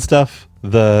numbers and stuff.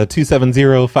 The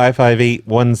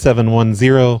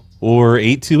 270-558-1710 or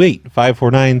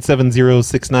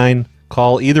 828-549-7069.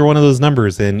 Call either one of those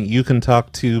numbers and you can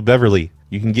talk to Beverly.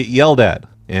 You can get yelled at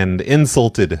and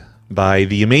insulted by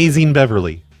the amazing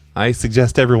Beverly. I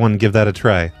suggest everyone give that a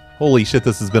try. Holy shit,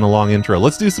 this has been a long intro.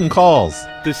 Let's do some calls.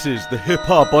 This is the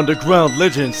hip-hop underground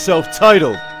legend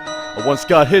self-titled. I once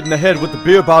got hit in the head with a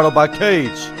beer bottle by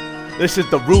Cage. This is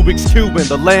the Rubik's Cuban,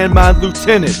 the landmine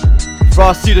lieutenant,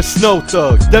 Frosty the Snow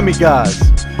Thug, Demiguys.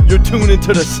 You're tuned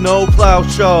into the Snow Plow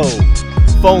Show.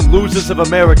 Phone Losers of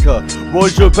America, Roy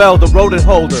Jabel, the rodent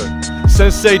holder,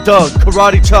 Sensei Doug,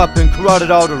 karate chopping,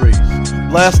 carotid arteries.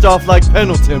 Blast off like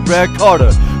Pendleton, Brad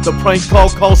Carter, the prank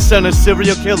call center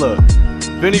serial killer.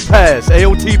 Vinny Paz,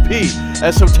 AOTP,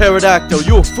 Esoterodactyl,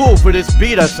 you a fool for this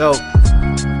beat, I so.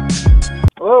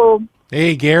 hello.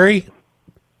 Hey, Gary.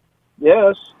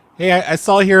 Yes. Hey, I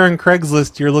saw here on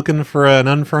Craigslist you're looking for an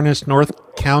unfurnished North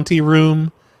County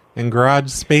room and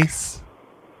garage space.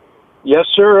 Yes,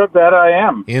 sir. That I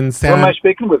am. In Who San... am I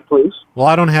speaking with, please? Well,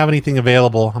 I don't have anything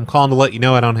available. I'm calling to let you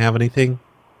know I don't have anything.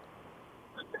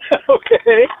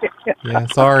 Okay. Yeah,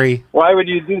 sorry. Why would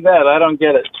you do that? I don't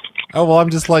get it. Oh, well, I'm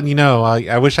just letting you know.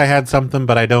 I wish I had something,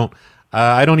 but I don't.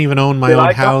 I don't even own my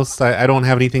own house. I don't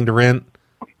have anything to rent.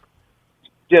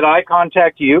 Did I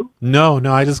contact you? No,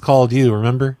 I just called you,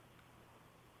 remember?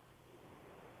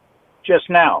 Just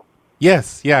now.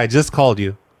 Yes, yeah, I just called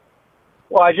you.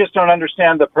 Well, I just don't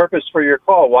understand the purpose for your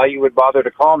call. Why you would bother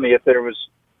to call me if there was...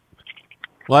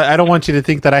 Well, I don't want you to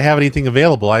think that I have anything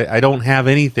available. I don't have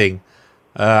anything.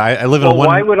 I live in a one...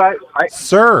 why would I...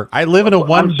 Sir, I live in a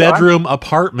one-bedroom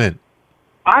apartment.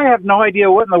 I have no idea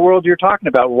what in the world you're talking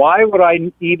about. Why would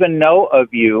I even know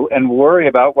of you and worry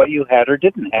about what you had or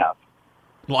didn't have?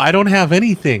 Well, I don't have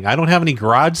anything. I don't have any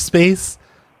garage space.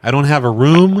 I don't have a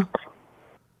room.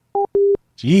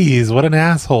 Jeez, what an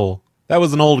asshole. That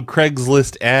was an old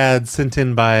Craigslist ad sent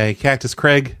in by Cactus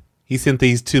Craig. He sent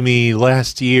these to me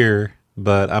last year,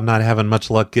 but I'm not having much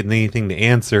luck getting anything to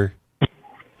answer.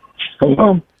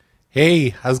 Hello?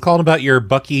 Hey, I was calling about your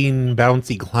bucking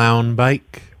bouncy clown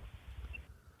bike.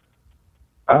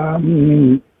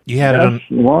 You had it on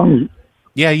long.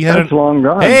 Yeah, you had That's it long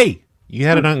gone. Hey, you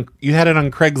had it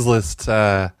on Craigslist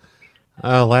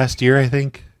last year, I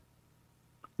think.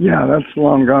 Yeah, that's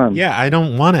long gone. Yeah, I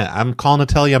don't want it. I'm calling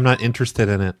to tell you I'm not interested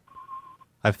in it.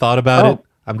 I've thought about it.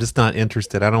 I'm just not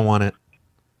interested. I don't want it.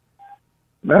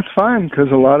 That's fine, because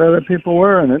a lot of other people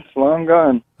were, and it's long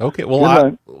gone. Okay,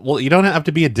 well, you don't have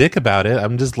to be a dick about it.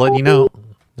 I'm just letting you know.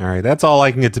 All right, that's all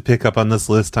I can get to pick up on this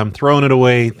list. I'm throwing it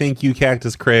away. Thank you,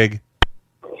 Cactus Craig.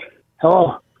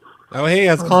 Hello. Oh, hey,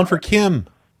 I was calling for Kim.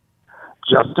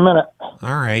 Just a minute.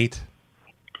 All right.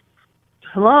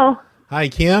 Hello? Hi,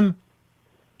 Kim.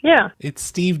 Yeah. It's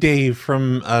Steve Dave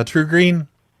from TreauGreen.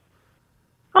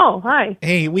 Oh, hi.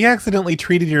 Hey, we accidentally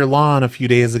treated your lawn a few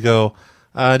days ago.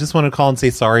 I just want to call and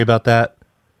say sorry about that.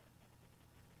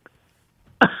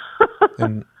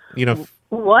 And, you know...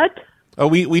 What? Oh,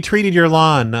 we treated your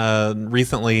lawn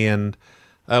recently, and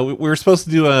we were supposed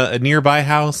to do a nearby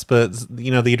house, but,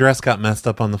 you know, the address got messed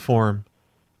up on the form.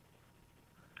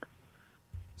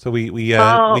 So we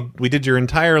did your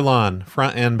entire lawn,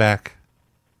 front and back.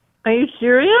 Are you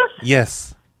serious?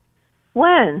 Yes.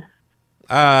 When?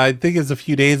 I think it was a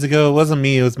few days ago. It wasn't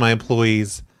me, it was my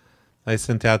employees I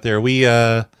sent out there. We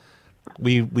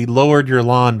lowered your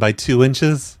lawn by 2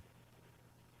 inches.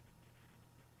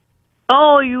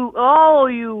 Oh, you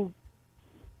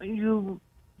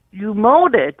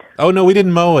mowed it. Oh, no, we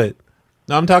didn't mow it.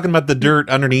 No, I'm talking about the dirt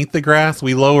underneath the grass.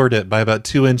 We lowered it by about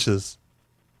 2 inches.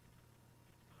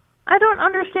 I don't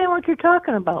understand what you're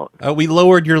talking about. We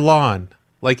lowered your lawn.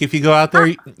 Like, if you go out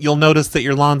there, you'll notice that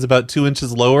your lawn's about 2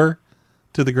 inches lower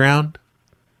to the ground.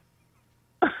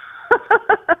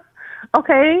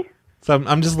 Okay. So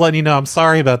I'm just letting you know, I'm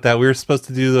sorry about that. We were supposed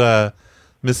to do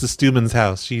Mrs. Stuman's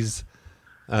house. She's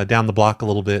down the block a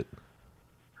little bit.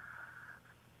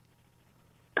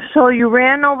 So you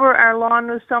ran over our lawn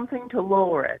with something to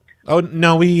lower it? Oh,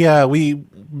 no, we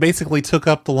basically took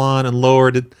up the lawn and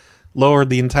lowered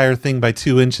the entire thing by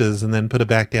 2 inches and then put it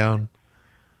back down.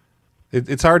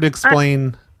 It's hard to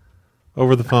explain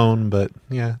over the phone, but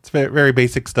yeah, it's very, very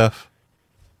basic stuff.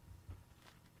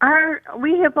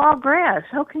 We have all grass.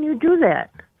 How can you do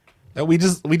that? We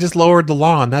just lowered the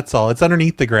lawn, that's all. It's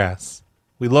underneath the grass.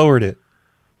 We lowered it.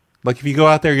 Like, if you go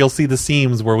out there, you'll see the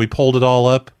seams where we pulled it all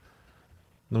up,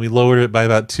 and we lowered it by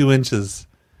about 2 inches,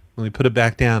 and we put it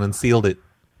back down and sealed it.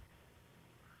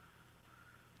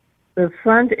 The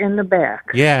front and the back.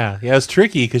 Yeah, it's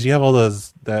tricky because you have all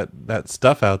that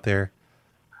stuff out there.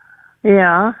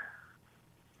 Yeah.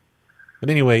 But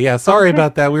anyway, yeah, sorry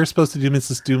about that. We were supposed to do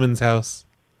Mrs. Stuman's house.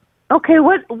 Okay,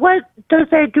 what does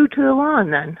that do to the lawn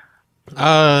then?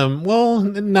 Well,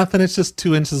 nothing. It's just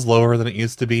 2 inches lower than it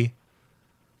used to be.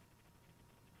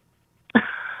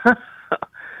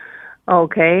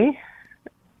 Okay.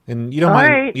 And you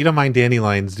don't mind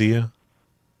dandelions, do you?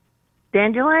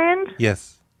 Dandelions?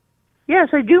 Yes. Yes,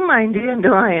 I do mind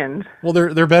dandelions. Well,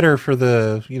 they're better for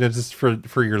the, just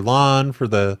for your lawn, for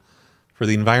the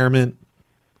environment.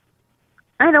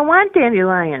 I don't want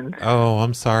dandelions. Oh,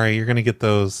 I'm sorry. You're going to get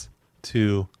those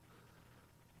too.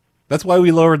 That's why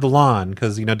we lowered the lawn,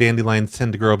 because, dandelions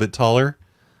tend to grow a bit taller,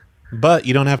 but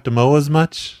you don't have to mow as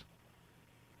much.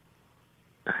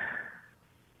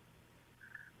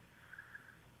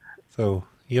 So,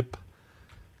 yep.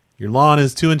 Your lawn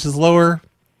is 2 inches lower,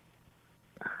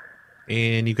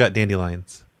 and you've got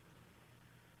dandelions.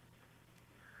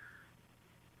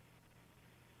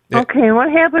 Okay, what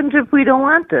happens if we don't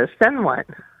want this? Then what?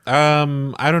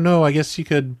 I don't know. I guess you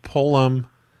could pull them.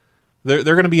 They're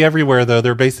going to be everywhere, though.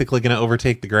 They're basically going to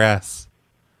overtake the grass.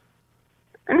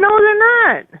 No, they're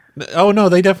not. Oh, no,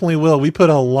 they definitely will. We put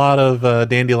a lot of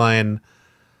dandelion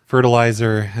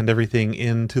fertilizer and everything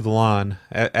into the lawn,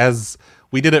 as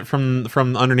we did it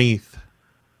from underneath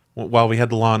while we had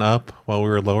the lawn up, while we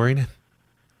were lowering it.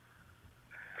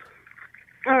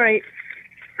 All right.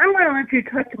 I'm going to let you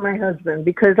talk to my husband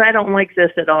because I don't like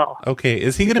this at all. Okay,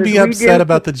 is he going to be upset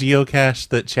about the geocache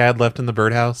that Chad left in the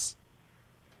birdhouse?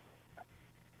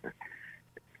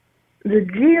 The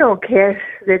geocache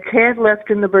that Chad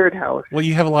left in the birdhouse. Well,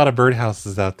 you have a lot of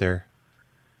birdhouses out there.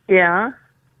 Yeah.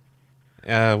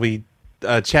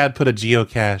 Chad put a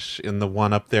geocache in the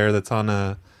one up there that's on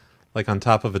on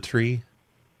top of a tree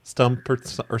stump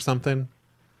or something.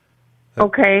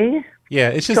 Okay. Yeah,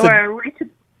 it's just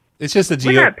it's just a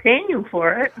We're not paying you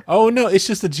for it. Oh no, it's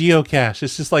just a geocache.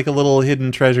 It's just like a little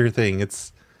hidden treasure thing.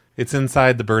 It's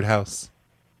inside the birdhouse,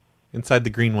 inside the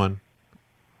green one.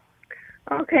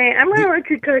 Okay, I'm going to let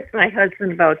you talk to my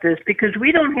husband about this because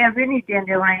we don't have any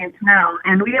dandelions now,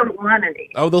 and we don't want any.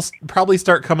 Oh, they'll probably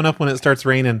start coming up when it starts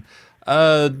raining.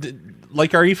 Are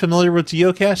you familiar with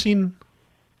geocaching?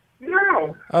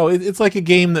 No. Oh, it's like a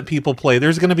game that people play.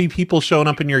 There's going to be people showing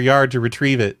up in your yard to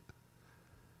retrieve it.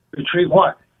 Retrieve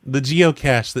what? The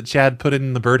geocache that Chad put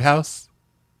in the birdhouse.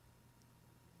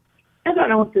 I don't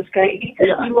know what this guy... He said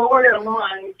he lowered it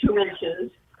along 2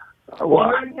 inches. What?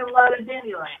 We're going to have a lot of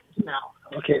dandelions now.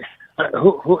 Okay.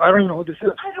 Who? I don't even know who this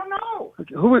is. I don't know.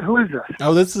 Okay, who is this?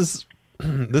 Oh, this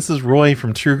is Roy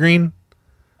from TreauGreen.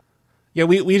 Yeah,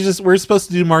 we're supposed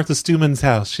to do Martha Stuman's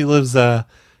house. She lives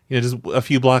just a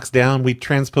few blocks down. We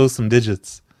transposed some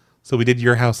digits, so we did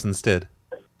your house instead.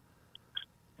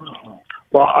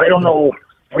 Well, I don't know.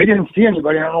 We didn't see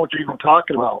anybody. I don't know what you're even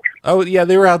talking about. Oh yeah,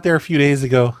 they were out there a few days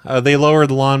ago. They lowered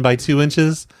the lawn by 2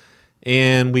 inches,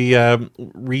 and we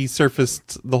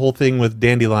resurfaced the whole thing with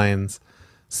dandelions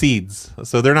seeds.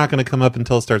 So they're not going to come up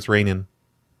until it starts raining.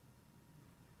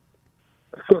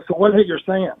 So what is it you're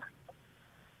saying?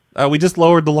 We just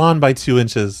lowered the lawn by 2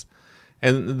 inches,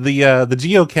 and the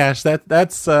geocache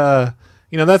that's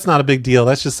that's not a big deal.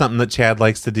 That's just something that Chad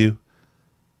likes to do.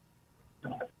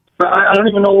 I don't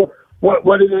even know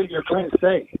what it is you're trying to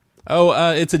say.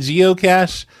 Oh, it's a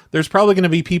geocache. There's probably going to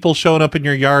be people showing up in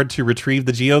your yard to retrieve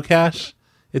the geocache.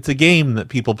 It's a game that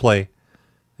people play,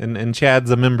 and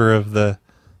Chad's a member of the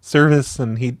service,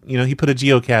 and he put a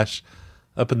geocache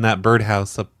up in that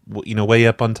birdhouse, up way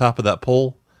up on top of that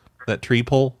pole, that tree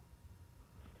pole,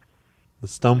 the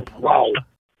stump. Wow.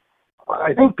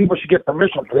 I think people should get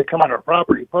permission before they come on our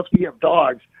property. Plus, we have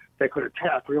dogs that could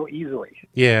attack real easily.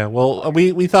 Yeah, well,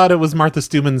 we thought it was Martha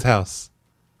Stuman's house,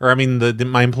 or I mean,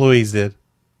 my employees did.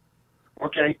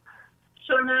 Okay.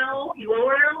 So now you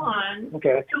lower our lawn 2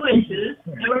 inches,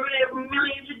 and we're going to have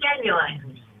millions of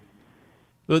dandelions.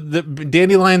 The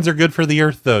dandelions are good for the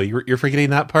earth, though. You're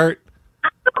forgetting that part. I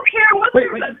don't care what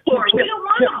they're good for. We don't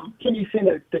want them. Can you say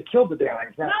that they killed the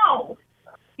dandelions? No.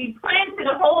 He planted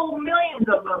a whole millions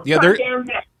of them. Yeah, Goddamn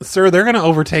day. sir, they're going to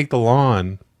overtake the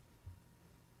lawn.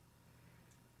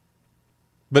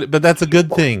 But that's a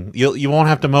good thing. You won't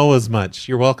have to mow as much.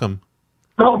 You're welcome.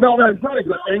 No, that's not a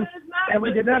good thing. And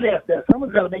we did not ask that.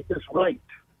 Someone's got to make this right.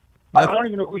 I don't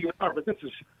even know who you are, but this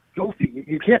is filthy.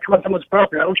 You can't come on someone's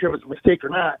property. I don't care if it's a mistake or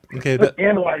not. Okay, put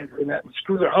dandelions in that and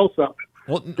screw their house up.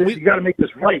 Well, you got to make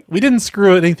this right. We didn't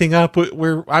screw anything up.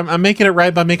 I'm making it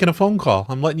right by making a phone call.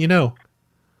 I'm letting you know.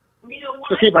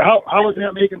 Okay, but how is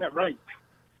that making that right?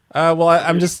 Well,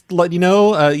 I'm just letting you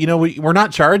know. We're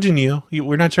not charging you.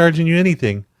 We're not charging you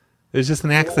anything. It was just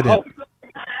an accident.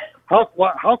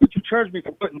 How could you charge me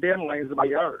for putting dandelions in my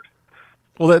yard?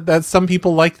 Well, that's some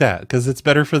people like that because it's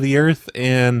better for the earth,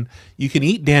 and you can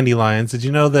eat dandelions. Did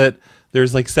you know that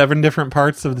there's like 7 different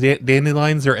parts of the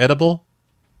dandelions are edible?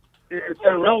 It's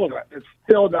irrelevant. It's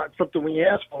still not something we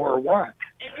ask for or want.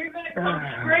 And you're going to come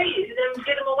spray them,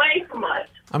 get them away from us.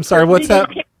 I'm sorry. What's that?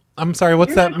 I'm sorry.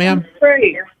 What's that, ma'am?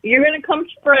 Spray. You're going to come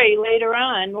spray later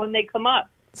on when they come up.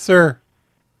 Sir,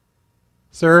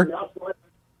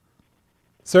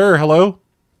 hello?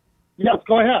 Yes,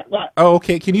 go ahead. What? Oh,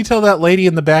 okay. Can you tell that lady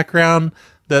in the background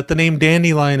that the name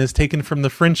dandelion is taken from the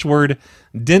French word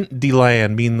dent de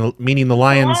lion, meaning the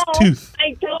lion's tooth?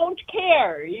 I don't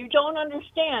care. You don't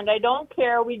understand. I don't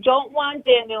care. We don't want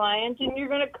dandelions, and you're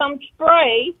going to come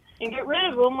spray and get rid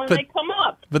of them when they come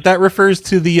up. But that refers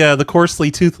to the coarsely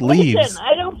toothed leaves. Listen,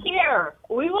 I don't care.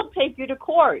 We will take you to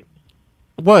court.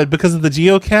 What? Because of the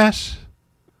geocache?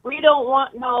 We don't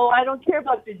want. No, I don't care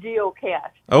about the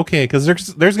geocache. Okay, because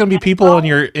there's going to be people on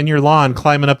in your lawn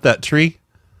climbing up that tree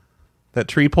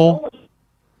pole.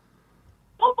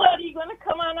 Nobody's going to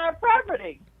come on our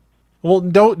property. Well,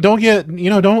 don't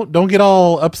get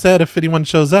all upset if anyone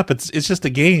shows up. It's just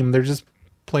a game. They're just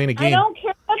playing a game. I don't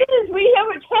care what it is. We have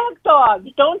attack dogs.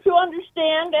 Don't you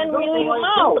understand? And we leave them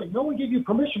out. No one gave you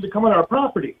permission to come on our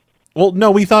property. Well, no,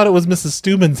 we thought it was Mrs.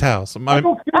 Stuman's house. I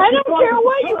don't care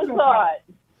what you thought.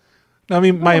 I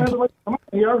mean,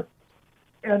 here,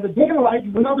 and the dandelion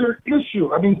is another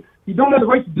issue. I mean, you don't have the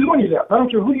right to do any of that. I don't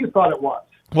care who you thought it was.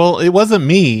 Well, it wasn't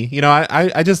me.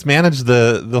 I just managed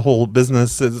the whole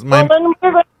business. Well, then we're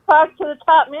going to talk to the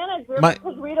top manager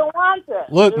because we don't want it.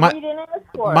 Look, we didn't ask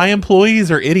for it. My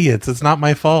employees are idiots. It's not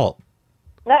my fault.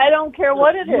 I don't care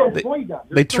what it is.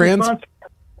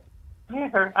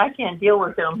 I can't deal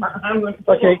with them.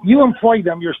 Okay, you employ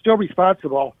them. You're still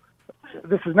responsible.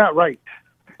 This is not right.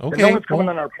 Okay. No one's coming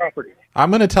on our property. I'm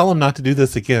going to tell them not to do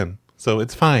this again. So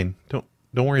it's fine. Don't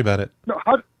worry about it. No,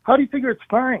 how do you figure it's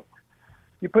fine?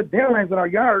 You put dandelions in our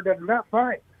yard, that's not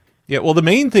fine. Yeah, well, the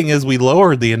main thing is we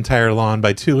lowered the entire lawn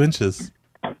by 2 inches.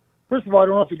 First of all, I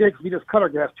don't know if you did because we just cut our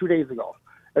grass 2 days ago.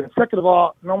 And second of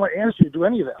all, no one asked you to do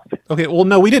any of that. Okay, well,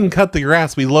 no, we didn't cut the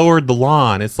grass. We lowered the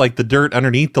lawn. It's like the dirt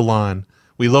underneath the lawn.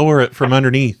 We lower it from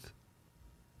underneath.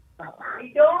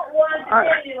 We don't want the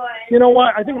dandelions. You know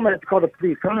what? I think I'm going to have to call the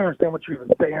police. I don't understand what you're even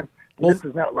saying. Well, this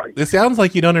is not right. It sounds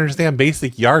like you don't understand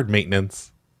basic yard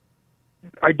maintenance.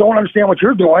 I don't understand what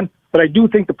you're doing, but I do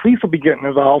think the police will be getting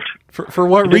involved. For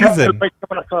what reason?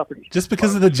 Just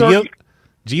because of the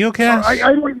geocache?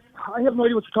 I have no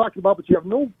idea what you're talking about, but you have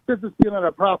no business being on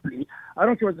our property. I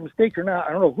don't care if it's a mistake or not.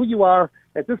 I don't know who you are.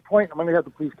 At this point, I'm going to have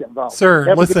the police get involved.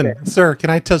 Sir, listen. Sir, can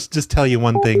I just tell you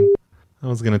one thing? I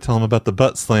was going to tell him about the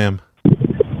butt slam.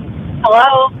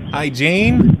 Hello? Hi,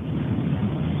 Jane.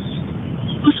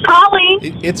 Who's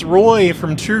calling? It's Roy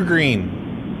from TreauGreen.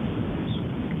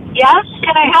 Yes?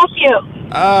 Can I help you?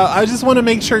 I just want to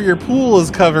make sure your pool is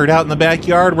covered out in the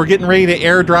backyard. We're getting ready to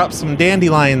airdrop some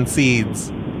dandelion seeds.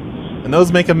 And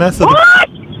those make a mess of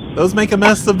those make a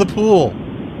mess of the pool.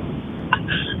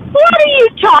 What are you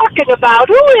talking about?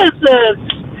 Who is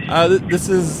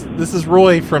this? This is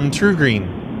Roy from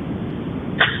TreauGreen.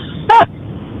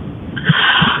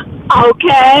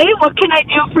 Okay, what can I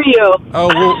do for you?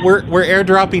 Oh, we're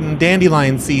airdropping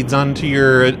dandelion seeds onto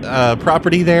your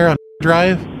property there on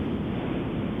Drive.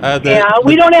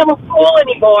 We don't have a pool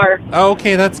anymore. Oh,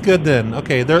 okay, that's good then.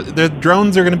 Okay, the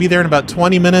drones are going to be there in about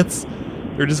 20 minutes.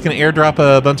 They're just going to airdrop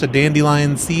a bunch of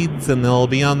dandelion seeds, and they'll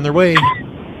be on their way.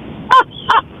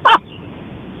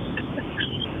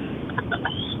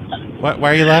 Why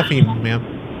are you laughing, ma'am?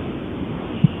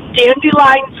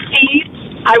 Dandelion seeds?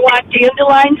 I want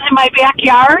dandelions in my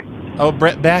backyard? Oh,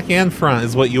 back and front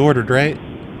is what you ordered, right?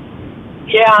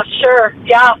 Yeah, sure.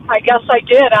 Yeah, I guess I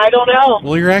did. I don't know.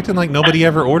 Well, you're acting like nobody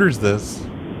ever orders this.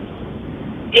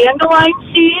 Dandelion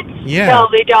seeds? Yeah. No,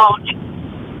 they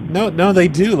don't. No, they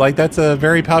do. Like, that's a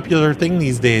very popular thing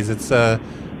these days. It's a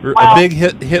big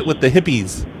hit with the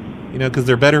hippies, you know, because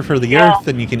they're better for the earth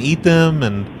and you can eat them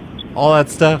and all that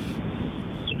stuff.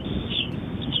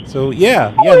 So,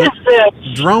 yeah. Who is this?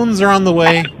 Drones are on the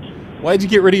way. Why'd you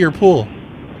get rid of your pool?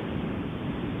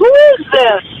 Who is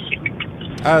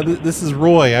this? This is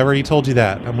Roy. I already told you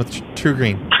that. I'm with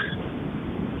TreauGreen.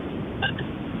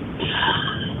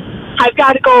 I've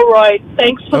got to go, Roy.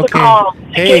 Thanks for the call.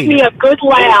 It gave me a good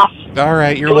laugh. All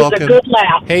right, you're welcome. welcome. It was a good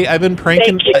laugh. Hey, I've been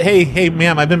pranking. Hey,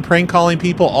 ma'am, I've been prank calling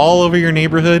people all over your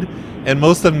neighborhood, and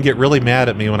most of them get really mad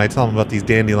at me when I tell them about these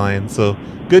dandelions. So,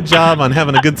 good job on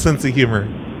having a good sense of humor.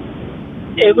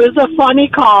 It was a funny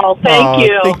call. Thank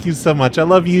you. Thank you so much. I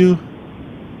love you.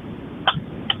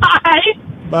 Bye.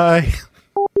 Bye.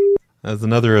 That's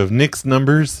another of Nick's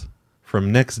numbers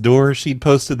from next door. She'd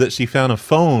posted that she found a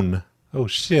phone. Oh,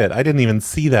 shit. I didn't even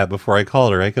see that before I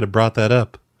called her. I could have brought that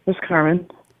up. This is Carmen.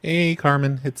 Hey,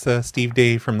 Carmen. It's Steve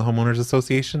Day from the Homeowners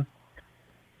Association.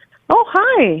 Oh,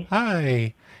 hi.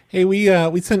 Hi. Hey, we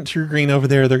sent TreauGreen over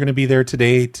there. They're going to be there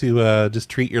today to just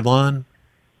treat your lawn.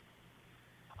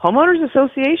 Homeowners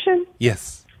Association?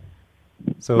 Yes.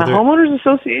 So my homeowners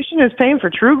association is paying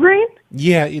for TreauGreen?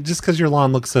 Yeah, just because your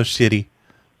lawn looks so shitty.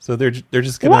 So they're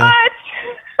just gonna. What?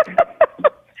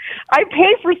 I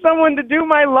pay for someone to do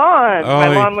my lawn. Oh, my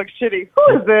lawn looks shitty.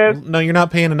 Who is this? No, you're not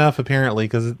paying enough apparently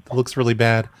because it looks really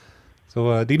bad.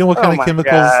 So do you know what kind of my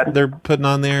chemicals God. they're putting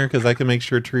on there? Because I can make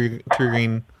sure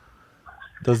TreauGreen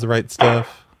does the right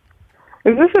stuff.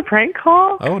 Is this a prank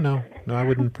call? Oh no, I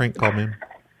wouldn't prank call, man.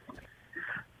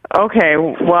 Okay,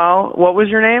 well, what was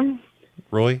your name?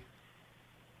 Roy.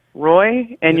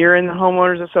 Roy, and you're in the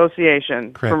homeowners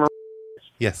association. Correct.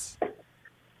 Yes.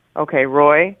 Okay,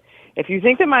 Roy, if you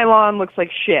think that my lawn looks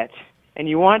like shit and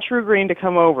you want TreauGreen to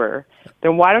come over,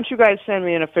 then why don't you guys send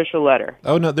me an official letter?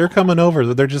 Oh no, they're coming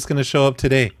over. They're just going to show up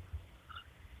today.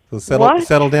 So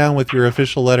settle down with your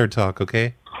official letter talk,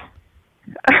 okay?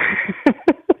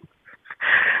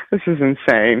 This is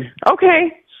insane.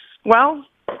 Okay, well,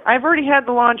 I've already had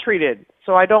the lawn treated,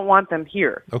 so I don't want them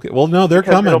here. Okay, well, no, they're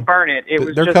because coming. It'll burn it. It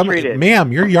was they're just coming. treated.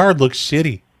 Ma'am, your yard looks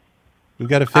shitty. We've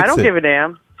got to fix it. I don't give a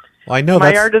damn. Well, I know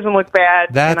my yard doesn't look bad.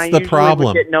 That's and I the usually problem.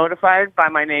 Would get notified by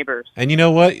my neighbors. And you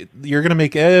know what? You're going to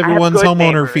make everyone's good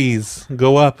homeowner neighbors. fees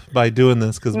go up by doing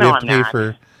this because we No, have to I'm pay not.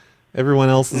 for everyone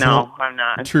else's No, I'm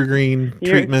not. TreauGreen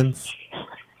treatments.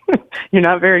 You're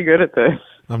not very good at this.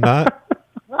 I'm not?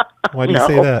 Why do you No.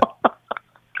 say that?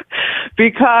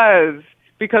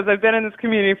 Because I've been in this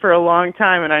community for a long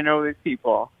time and I know these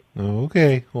people. Oh,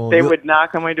 okay. Well, They would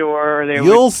knock on my door. Or they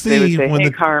you'll would, see they would say, when hey,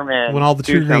 the Carmen, when all the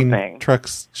do TreauGreen something.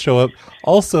 trucks show up.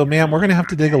 Also, ma'am, we're going to have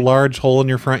to dig a large hole in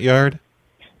your front yard.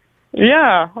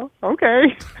 Yeah,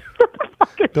 okay.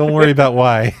 Don't worry about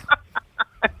why.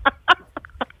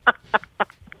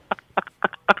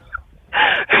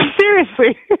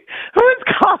 Seriously, who is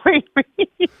calling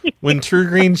me? When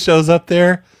TreauGreen shows up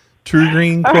there,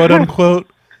 TreauGreen, quote unquote,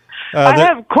 I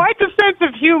have quite a sense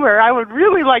of humor. I would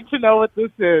really like to know what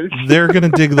this is. they're going to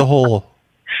dig the hole.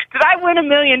 Did I win $1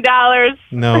 million?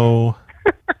 No.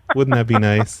 Wouldn't that be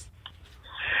nice?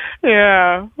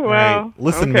 Yeah, well, Right.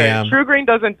 Listen, okay. ma'am. TreauGreen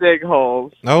doesn't dig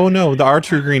holes. Oh, no, our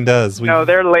TreauGreen does. No,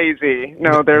 they're lazy.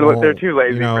 No, they're too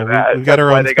lazy for that. We've got our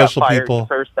That's why own they got special fired people. the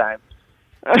first time.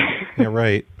 Yeah,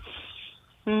 right.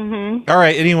 Mhm. All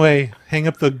right, anyway, hang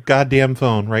up the goddamn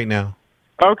phone right now.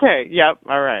 Okay. Yep.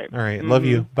 All right. All right, love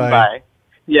you. Bye. Bye.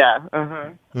 Yeah. Uh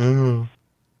huh.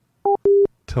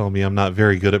 Tell me I'm not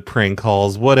very good at prank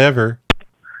calls. Whatever.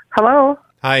 Hello.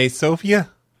 Hi, Sophia.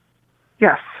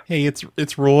 Yes. Hey,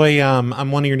 it's Roy.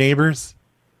 I'm one of your neighbors.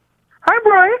 Hi,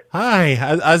 Roy. Hi.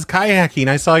 I was kayaking.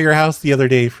 I saw your house the other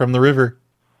day from the river.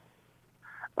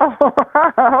 Oh,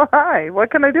 hi. What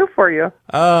can I do for you?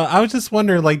 I was just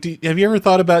wondering, like, have you ever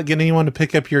thought about getting anyone to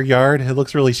pick up your yard? It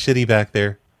looks really shitty back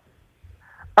there.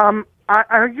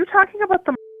 Are you talking about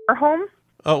the home?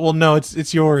 Oh, well, no,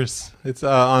 it's yours. It's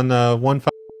on 15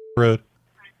 Road.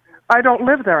 I don't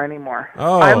live there anymore.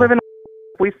 Oh. I live in.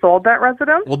 We sold that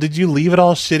residence. Well, did you leave it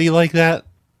all shitty like that?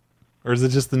 Or is it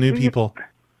just the new people?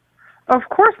 Of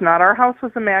course not. Our house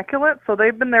was immaculate, so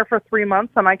they've been there for 3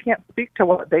 months, and I can't speak to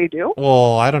what they do.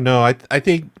 Well, I don't know. I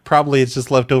think probably it's just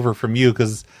left over from you,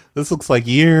 because this looks like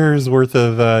years worth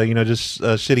of, just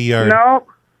shitty yard.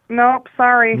 Nope,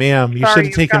 sorry. Ma'am, you Sorry, should have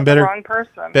you've taken got the wrong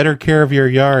person. better care of your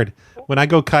yard. When I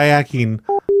go kayaking,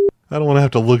 I don't want to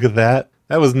have to look at that.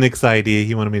 That was Nick's idea.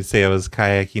 He wanted me to say I was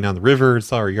kayaking on the river,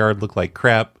 saw her yard look like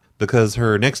crap, because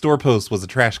her next door post was a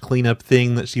trash cleanup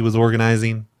thing that she was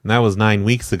organizing. And that was 9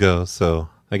 weeks ago, so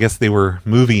I guess they were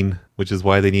moving, which is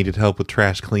why they needed help with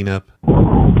trash cleanup.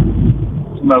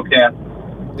 Smoke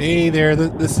can. Hey there,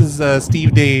 this is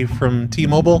Steve Dave from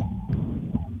T-Mobile.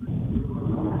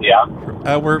 Yeah.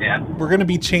 We're going to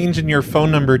be changing your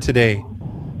phone number today.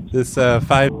 This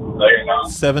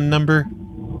 57 number.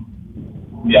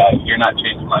 Yeah, you're not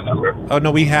changing my number. Oh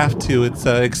no, we have to. It's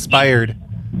expired.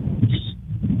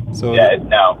 So yeah,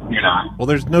 no, you're not. Well,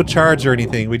 there's no charge or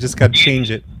anything. We just got to change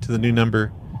it to the new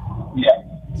number. Yeah,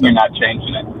 you're not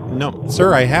changing it. No,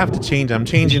 sir, I have to change. I'm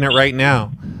changing it right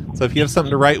now. So if you have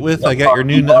something to write with, I got your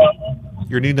new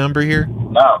number here.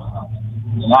 No,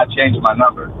 you're not changing my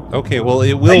number. Okay, well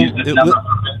it will.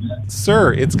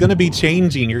 Sir, it's going to be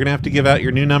changing. You're going to have to give out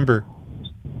your new number.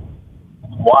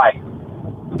 Why?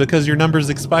 Because your number's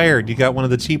expired. You got one of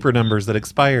the cheaper numbers that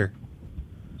expire.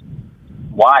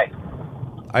 Why?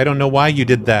 I don't know why you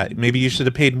did that. Maybe you should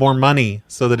have paid more money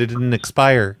so that it didn't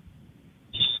expire.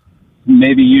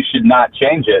 Maybe you should not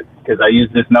change it, because I use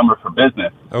this number for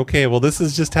business. Okay, well this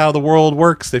is just how the world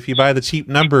works. If you buy the cheap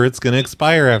number, it's going to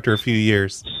expire after a few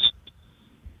years.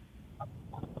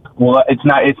 Well, it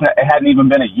hadn't even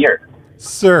been a year.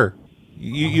 Sir,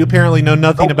 you apparently know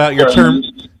nothing about your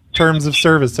terms of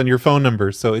service on your phone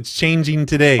number, so it's changing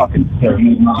today. Do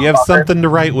you have something to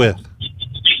write with?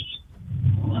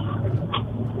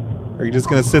 Or are you just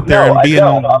going to sit there and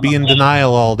be in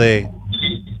denial all day?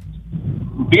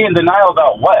 Be in denial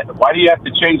about what? Why do you have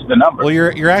to change the number? Well,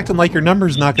 you're acting like your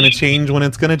number's not going to change when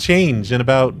it's going to change in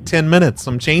about 10 minutes.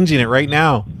 I'm changing it right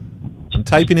now. I'm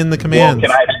typing in the commands.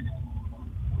 Well,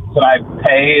 can I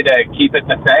pay to keep it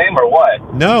the same, or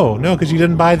what? No, because you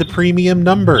didn't buy the premium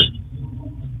number.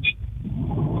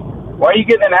 Why are you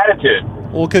getting an attitude?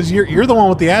 Well, because you're the one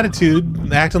with the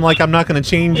attitude, acting like I'm not going to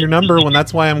change your number when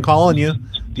that's why I'm calling you.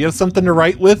 Do you have something to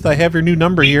write with? I have your new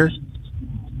number here.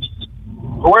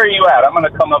 Where are you at? I'm going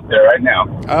to come up there right now.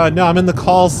 No, I'm in the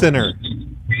call center.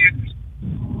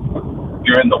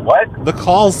 You're in the what? The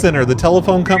call center, the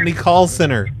telephone company call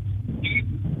center.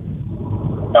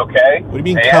 Okay. What do you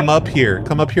mean, come up here?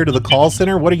 Come up here to the call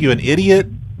center? What are you, an idiot?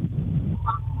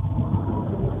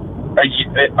 Did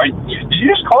you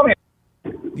just call me?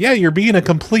 Yeah, you're being a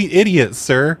complete idiot,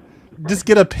 sir. Just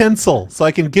get a pencil so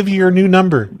I can give you your new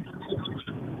number.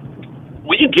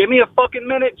 Will you give me a fucking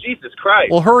minute? Jesus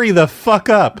Christ. Well, hurry the fuck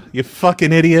up, you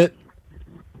fucking idiot.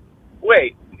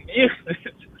 Wait, you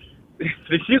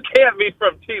can't be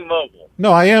from T-Mobile.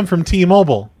 No, I am from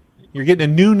T-Mobile. You're getting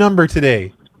a new number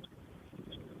today.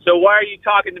 So why are you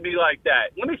talking to me like that?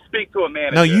 Let me speak to a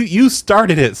manager. No, you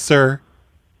started it, sir.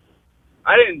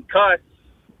 I didn't cuss.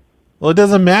 Well, it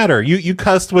doesn't matter. You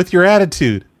cussed with your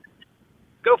attitude.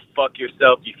 Go fuck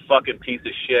yourself, you fucking piece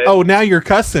of shit. Oh, now you're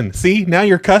cussing. See? Now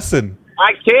you're cussing.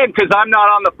 I can, because I'm not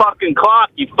on the fucking clock,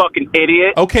 you fucking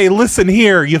idiot. Okay, listen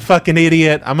here, you fucking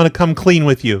idiot. I'm going to come clean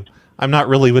with you. I'm not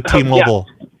really with T-Mobile.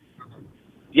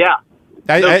 Yeah.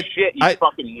 I shit, you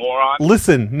fucking moron.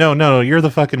 Listen, no, you're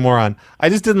the fucking moron. I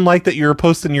just didn't like that you were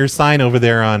posting your sign over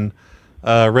there on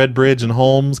Red Bridge and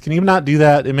Holmes. Can you not do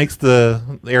that? It makes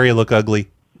the area look ugly.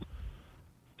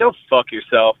 Go fuck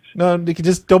yourself. No, you can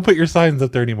just don't put your signs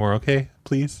up there anymore, okay?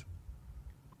 Please.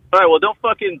 All right, well, don't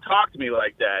fucking talk to me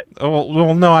like that. Oh,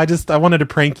 well, no, I wanted to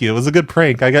prank you. It was a good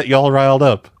prank. I got you all riled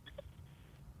up.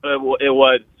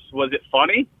 Was it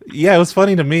funny? Yeah, it was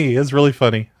funny to me. It was really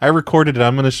funny. I recorded it.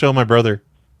 I'm going to show my brother.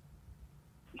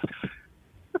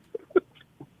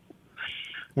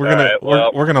 We're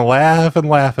gonna laugh and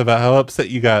laugh about how upset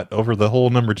you got over the whole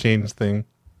number change thing.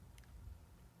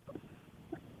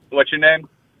 What's your name?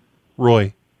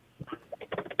 Roy.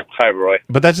 Hi, Roy.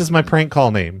 But that's just my prank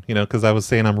call name, because I was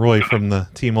saying I'm Roy from the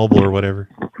T-Mobile or whatever.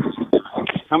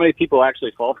 How many people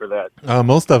actually fall for that?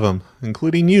 Most of them,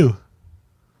 including you.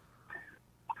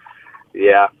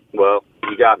 Yeah, well,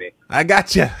 you got me. I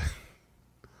got you.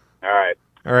 All right,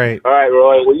 Roy.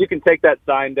 Well, you can take that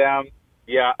sign down.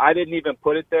 Yeah, I didn't even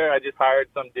put it there. I just hired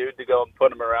some dude to go and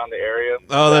put them around the area.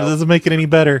 Oh, that doesn't make it any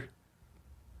better.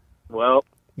 Well,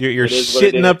 You're it is what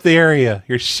it shitting is. up the area.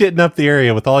 You're shitting up the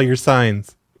area with all your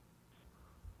signs.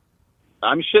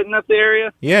 I'm shitting up the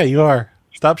area? Yeah, you are.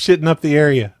 Stop shitting up the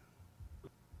area.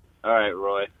 All right,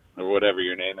 Roy, or whatever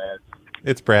your name is.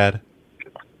 It's Brad.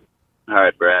 All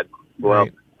right, Brad. Well,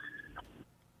 Right.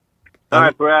 all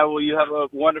right, Brad. Well, you have a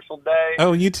wonderful day.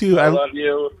 Oh, you too. I love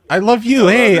you. I love you.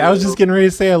 Hey, I was just getting ready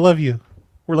to say I love you.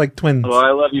 We're like twins. Well,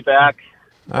 I love you back.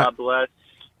 God bless.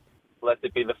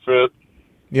 Blessed be the fruit.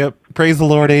 Yep. Praise the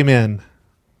Lord. Amen.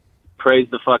 Praise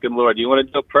the fucking Lord. Do you want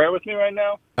to do a prayer with me right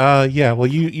now? Yeah. Well,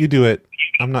 you do it.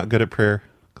 I'm not good at prayer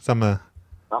because I'm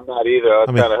I'm not either. I was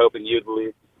I'm a- kind of hoping you'd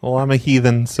leave. I'm a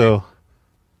heathen. So,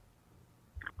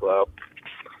 Well,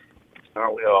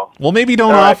 aren't we all? well, maybe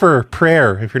don't All right. offer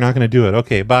prayer if you're not going to do it.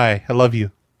 Okay. Bye. I love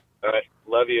you. All right.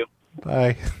 Love you.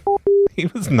 Bye. He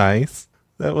was nice.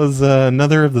 That was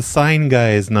another of the sign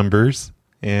guy's numbers.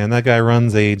 And that guy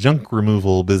runs a junk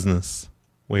removal business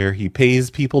where he pays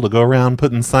people to go around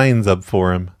putting signs up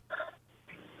for him.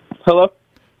 Hello?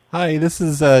 Hi, this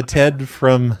is Ted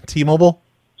from T-Mobile.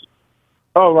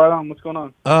 Oh, right on. What's going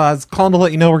on? I was calling to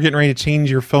let you know we're getting ready to change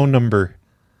your phone number.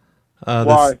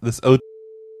 Why? This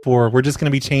 04. We're just going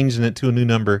to be changing it to a new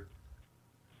number.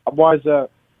 Why is that?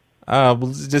 Well,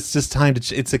 it's just time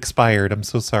to... it's expired. I'm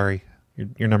so sorry. Your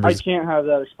I number's... can't have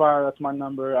that expire. That's my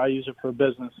number. I use it for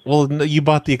business. Well, no, you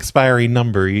bought the expiry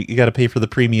number. You got to pay for the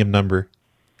premium number.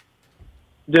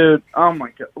 Dude, oh my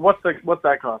god. What's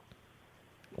that cost?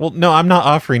 Well, no, I'm not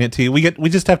offering it to you. We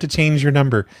just have to change your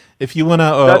number. If you want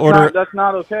to That's order... that's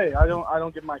not okay. I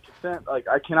don't give my consent. Like,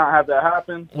 I cannot have that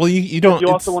happen. Well, you don't... You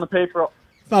also want to pay for...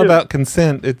 It's not about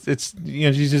consent. It's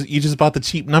you just bought the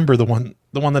cheap number, the one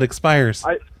that expires.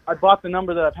 I bought the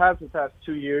number that I've had for the past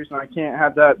 2 years, and I can't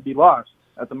have that be lost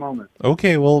at the moment.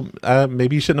 Okay, well,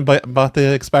 maybe you shouldn't have bought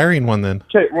the expiring one then.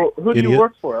 Okay, well, who do Idiot. you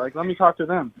work for? Like, let me talk to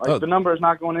them. Like, Oh. the number is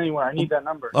not going anywhere. I need that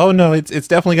number. Oh no, it's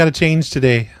definitely got to change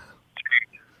today.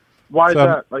 Why is So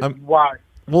that? Like, why?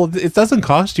 Well, it doesn't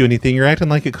cost you anything. You're acting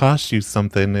like it costs you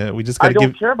something. We just got I to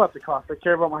don't give... care about the cost. I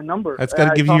care about my number. That's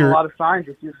gotta And give I you saw your- a lot of signs.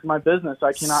 It's used for my business.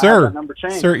 I cannot have that number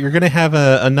changed. Sir, you're going to have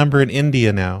a number in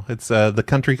India now. It's the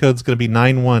country code's going to be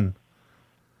 91.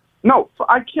 No,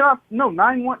 I cannot. No,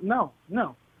 9-1. No.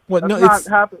 What? That's No, not it's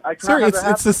happen. I cannot sir. have It's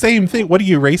that it's the same thing. What are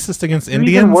you, racist against happen.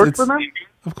 Indians? You even work It's- for them?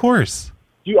 Of course.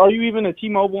 Are you even a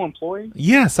T-Mobile employee?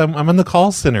 Yes, I'm in the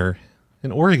call center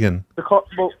in Oregon.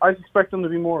 Well, I expect them to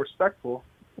be more respectful.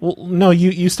 Well, no,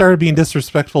 you started being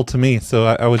disrespectful to me, so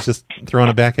I was just throwing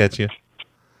it back at you.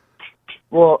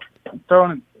 Well,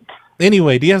 throwing it.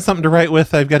 Anyway, do you have something to write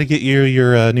with? I've got to get you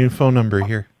your new phone number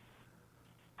here.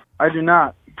 I do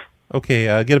not. Okay,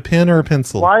 get a pen or a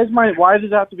pencil. Why does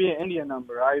it have to be an India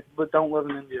number? I don't live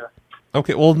in India.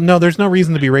 Okay, well, no, there's no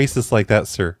reason to be racist like that,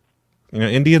 sir. You know,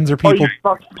 Indians are Oh, you people.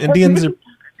 fuck- Indians are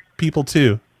people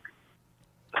too.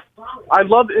 I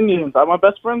love Indians. My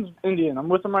best friend's Indian. I'm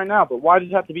with him right now. But why does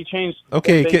it have to be changed?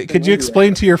 Okay, based in could you India?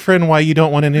 explain to your friend why you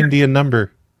don't want an Indian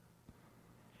number?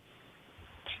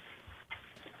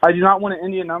 I do not want an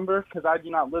Indian number because I do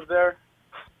not live there,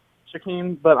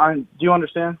 Shaquem. But do you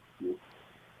understand?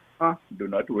 Huh? Do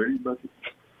not worry about it.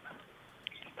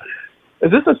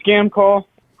 Is this a scam call?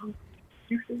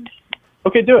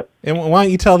 Okay, do it. And why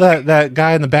don't you tell that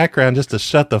guy in the background just to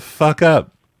shut the fuck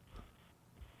up?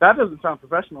 That doesn't sound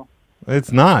professional.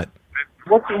 It's not.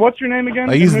 What's your name again?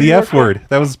 I And used who the do you F work for? word.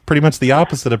 That was pretty much the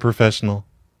opposite of professional.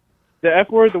 The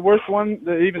F word, the worst one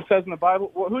that it even says in the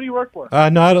Bible. Who do you work for?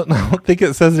 No, I don't think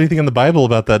it says anything in the Bible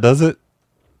about that, does it?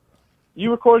 You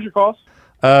record your calls?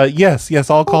 Yes,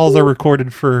 all calls are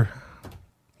recorded for...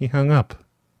 He hung up.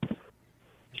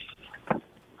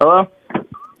 Hello?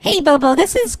 Hey, Bobo,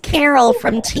 this is Carol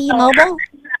from T-Mobile.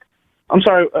 I'm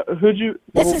sorry, who'd you...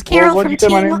 This is Carol what'd from you say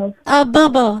my name T-Mobile. was?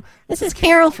 Bobo, this is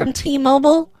Carol from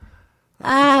T-Mobile.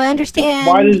 I understand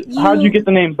How'd you get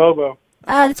the name Bobo?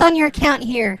 It's on your account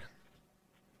here.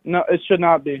 No, it should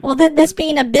not be. Well, this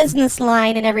being a business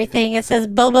line and everything, it says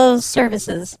Bobo's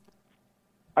Services.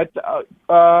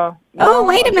 Oh,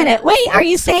 wait a minute. Wait, are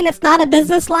you saying it's not a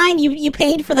business line? You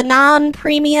paid for the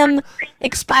non-premium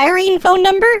expiring phone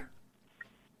number?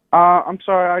 I'm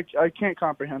sorry, I can't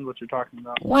comprehend what you're talking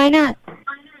about. Why not?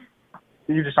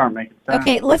 You just aren't making sense.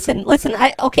 Okay, listen.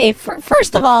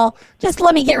 First of all, just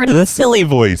let me get rid of The silly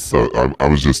voice. I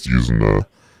was just using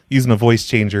a voice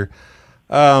changer.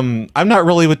 I'm not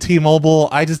really with T-Mobile.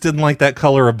 I just didn't like that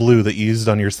color of blue that you used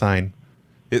on your sign.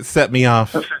 It set me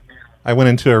off. I went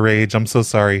into a rage. I'm so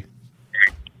sorry.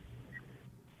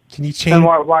 Can you change? And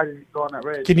why did you go on that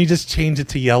rage? Can you just change it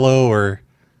to yellow or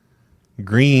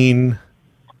green?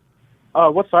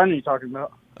 What sign are you talking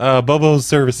about? Bobo's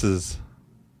Services.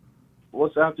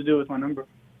 What's that have to do with my number?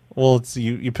 Well, it's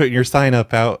you put your sign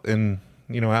up out and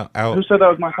out. Who said that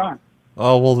was my sign?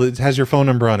 Oh well, it has your phone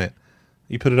number on it.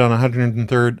 You put it on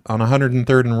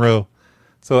 103rd and Row.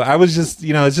 So I was just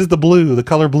it's just the blue, the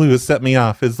color blue has set me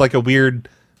off. It's like a weird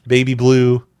baby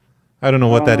blue. I don't know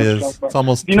what that is. It's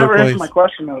almost You turquoise. never answered my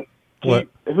question though. What?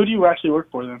 Who do you actually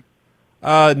work for then?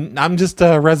 I'm just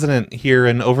a resident here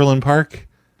in Overland Park.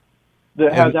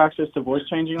 That has access to voice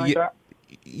changing like that?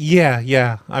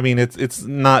 Yeah. I mean, it's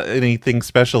not anything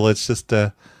special. It's just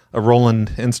a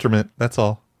Roland instrument. That's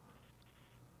all.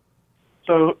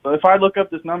 So if I look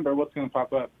up this number, what's going to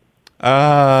pop up?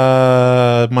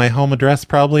 My home address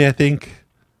probably, I think.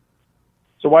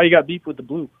 So why you got beef with the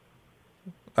blue?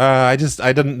 I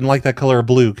didn't like that color of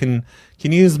blue. Can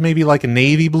you use maybe like a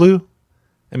navy blue?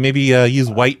 And maybe use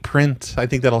white print. I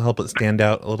think that'll help it stand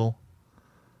out a little.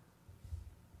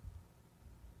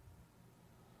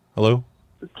 Hello?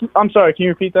 I'm sorry, can you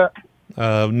repeat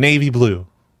that? Navy blue.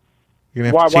 You're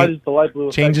gonna have Why does the light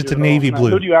blue change affect it to you at all? navy Now, blue?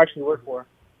 Who do you actually work for?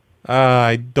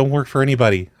 I don't work for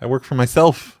anybody. I work for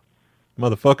myself,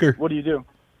 motherfucker. What do you do?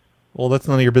 Well, that's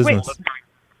none of your business.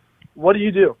 What do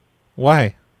you do?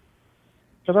 Why?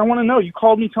 Because I want to know. You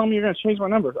called me telling me you're going to change my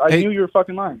number. I knew you were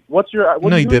fucking lying. What's your...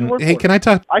 What No, do you didn't. work Hey, for? can I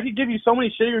talk? I could give you so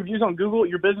many shitty reviews on Google.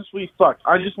 Your business will be fucked.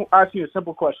 I just ask you a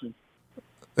simple question.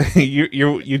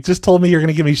 You just told me you're going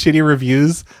to give me shitty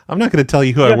reviews. I'm not going to tell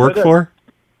you who I Yes, work I did. for.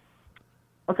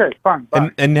 Okay, fine. Bye.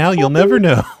 And now you'll never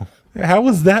know. How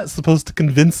was that supposed to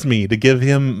convince me to give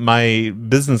him my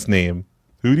business name?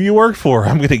 Who do you work for?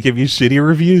 I'm going to give you shitty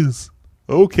reviews.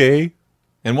 Okay.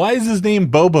 And why is his name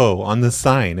Bobo on this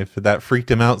sign if that freaked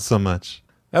him out so much?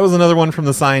 That was another one from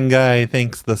the sign guy.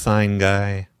 Thanks, the sign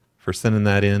guy, for sending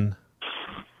that in.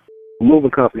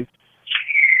 Moving company.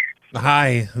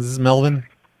 Hi, this is Melvin.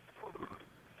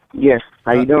 Yes.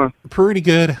 How you doing? Pretty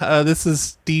good. This is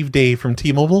Steve Day from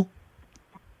T-Mobile.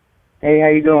 Hey, how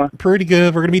you doing? Pretty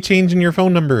good. We're going to be changing your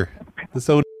phone number. This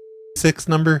 06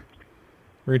 number.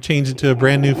 We're going to change it to a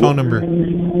brand new phone number.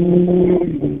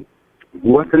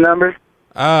 What's the number?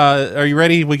 Are you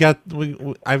ready?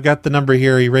 I've got the number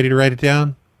here. Are you ready to write it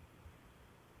down?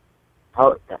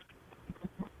 Oh. So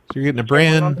you're getting a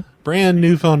brand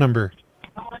new phone number.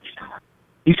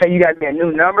 You say you got me a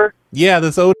new number? Yeah,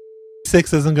 this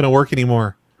 06 isn't going to work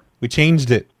anymore. We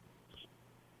changed it.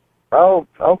 Oh,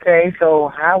 okay. So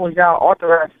how was y'all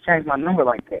authorized to change my number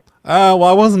like that? Well,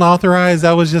 I wasn't authorized.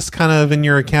 I was just kind of in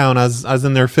your account. I was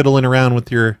in there fiddling around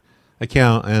with your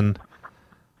account, and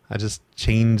I just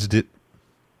changed it.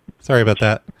 Sorry about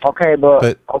that. Okay,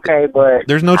 but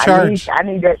there's no charge. I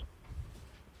need that.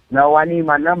 No, I need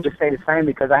my number to stay the same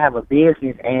because I have a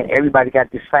business and everybody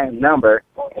got the same number.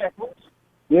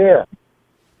 Yeah.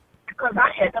 Because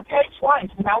I had to pay twice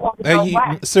and I want to go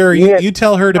back. Sir, you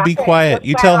tell her to be quiet.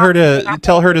 You tell her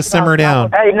to simmer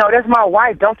down. Hey, no, that's my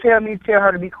wife. Don't tell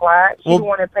her to be quiet. She Well, the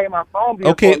one that pay my phone bill.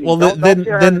 Okay, for me. well Don't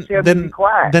tell her to be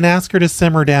quiet. then ask her to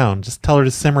simmer down. Just tell her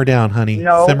to simmer down, honey.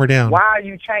 No, simmer down. Why are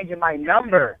you changing my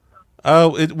number?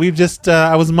 Oh, we've just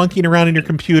I was monkeying around in your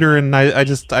computer and I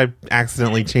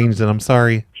accidentally changed it. I'm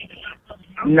sorry.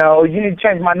 No, you need to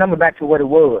change my number back to what it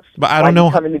was. But I don't know. Why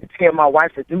you telling me to tell my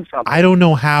wife to do something? I don't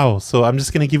know how, so I'm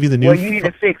just gonna give you the new. Well, you need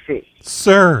to fix it,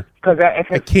 sir. Because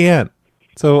I can't.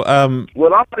 So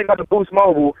Well, I'm putting up the Boost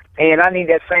Mobile, and I need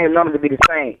that same number to be the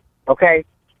same. Okay.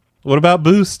 What about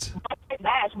Boost?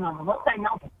 Last number. What's that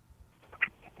number?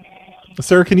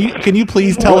 Sir, can you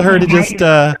please tell her to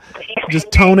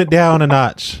just tone it down a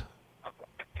notch?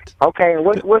 Okay.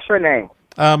 What's your name?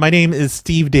 My name is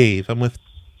Steve Dave. I'm with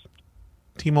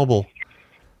T-Mobile.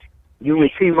 You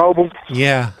with T-Mobile?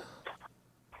 Yeah.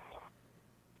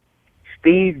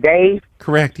 Steve Dave?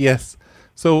 Correct, yes.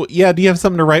 So, yeah, do you have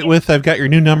something to write with? I've got your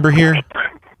new number here.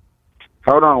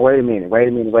 Hold on, wait a minute.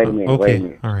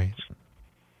 Okay, all right.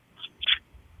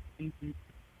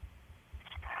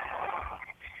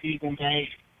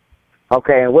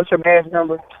 Okay, and what's your badge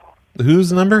number?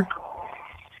 Whose number?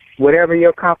 Whatever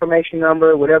your confirmation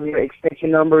number, whatever your extension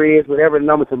number is, whatever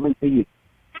number to link to you.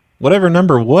 Whatever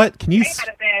number what? Can you...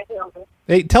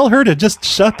 Hey, tell her to just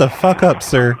shut the fuck up,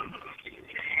 sir.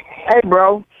 Hey,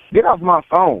 bro, get off my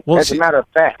phone. Well, As a matter of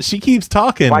fact. She keeps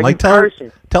talking. Why Like, you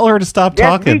cursing? tell her to stop That's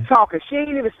talking. me talking. She ain't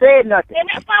even said nothing.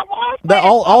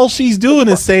 All she's doing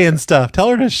is saying stuff. Tell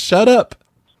her to shut up.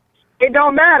 It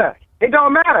don't matter.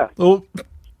 Well,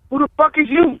 who the fuck is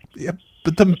you? Yeah,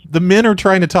 but the men are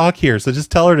trying to talk here, so just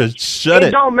tell her to shut it.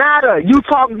 It don't matter. You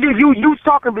talking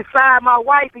beside my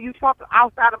wife, and you talking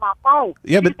outside of my phone.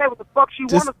 Yeah, she but say what the fuck she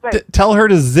want to say. Tell her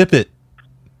to zip it.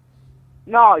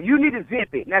 No, you need to zip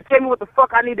it. Now tell me what the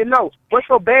fuck I need to know. What's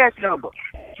your badge number?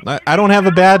 I don't have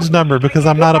a badge number because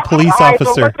I'm not a police All right, so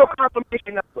officer. what's your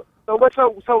confirmation number? So what's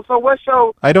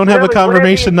your I don't have a whatever-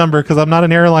 confirmation number because I'm not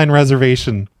an airline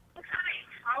reservation.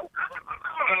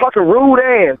 Fucking rude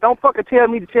ass. Don't fucking tell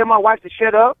me to tell my wife to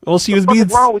shut up. Well, she What was the fuck being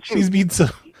is wrong with you? she's being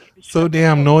so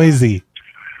damn noisy.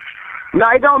 No,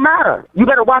 it don't matter. You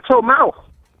better watch your mouth.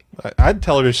 I'd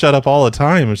tell her to shut up all the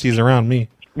time if she's around me.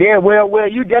 Yeah, well,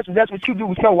 that's what you do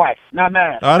with your wife, not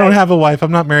mine. I don't have a wife.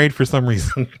 I'm not married for some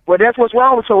reason. Well, that's what's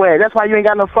wrong with your ass. That's why you ain't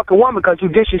got no fucking woman, because you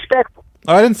disrespectful.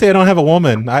 Oh, I didn't say I don't have a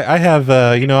woman. I have,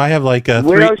 I have like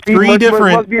Well, she three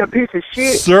different. must be a piece of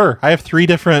shit. Sir, I have 3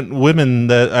 different women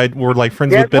that I were like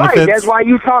friends with benefits. Right. That's why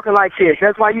you talking like this.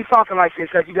 That's why you talking like this,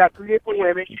 because you got 3 different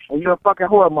women and you're a fucking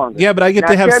whoremonger. Yeah, but I get Now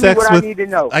to have tell me sex what with. I need to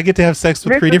know. I get to have sex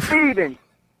with Mr. 3 different. Steven.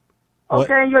 What?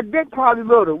 Okay, and your dick probably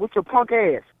little with your punk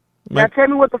ass. My- Now tell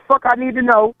me what the fuck I need to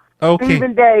know. Okay.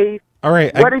 Steven Dave. All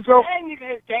right. What is your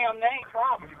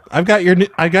I've got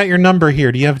your number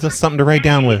here. Do you have just something to write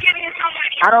down with?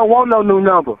 I don't want no new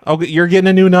number. Oh, you're getting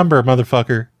a new number,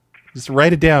 motherfucker. Just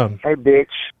write it down. Hey bitch.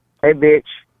 Hey bitch.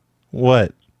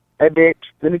 What? Hey bitch.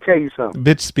 Let me tell you something.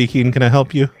 Bitch speaking. Can I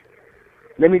help you?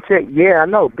 Let me tell you. Yeah, I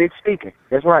know. Bitch speaking.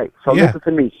 That's right. So Yeah. listen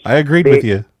to me. I agreed bitch. with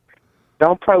you.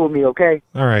 Don't play with me, okay?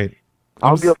 All right. I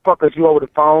don't give a fuck if you over the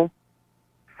phone.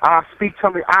 I'll speak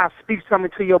something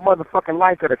to your motherfucking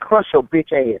life that'll crush your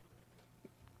bitch ass.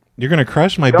 You're gonna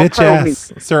crush my Don't bitch play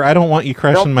with ass, sir. I don't want you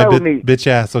crushing Don't my play with me. bitch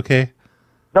ass. Okay.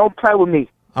 Don't play with me.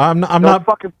 I'm Don't not.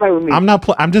 fucking play with me. I'm not.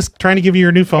 I'm just trying to give you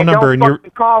your new phone And number, don't and you're.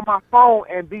 fucking call my phone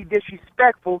and be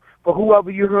disrespectful for whoever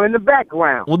you hear in the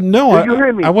background. Well, no, Do you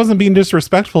hear me? I wasn't being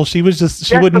disrespectful. She was just.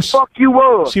 She That's wouldn't. the fuck you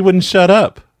was. She wouldn't shut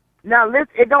up. Now listen,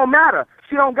 it don't matter.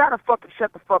 She don't gotta fucking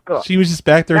shut the fuck up. She was just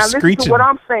back there now, screeching. Listen to what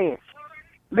I'm saying.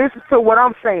 Listen to what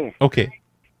I'm saying. Okay.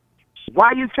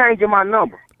 Why you changing my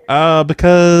number?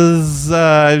 Because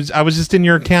I was just in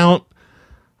your account.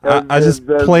 I was just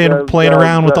playing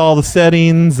around with all the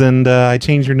settings, and I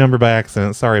changed your number by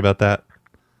accident. Sorry about that.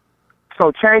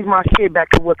 So change my shit back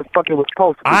to what the fuck it was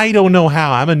supposed to be. I don't know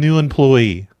how. I'm a new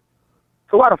employee.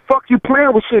 So why the fuck you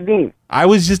playing with shit then? I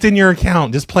was just in your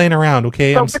account, just playing around.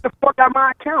 Okay. So get the fuck out of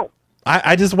my account.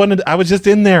 I just wanted. I was just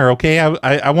in there. Okay.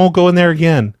 I won't go in there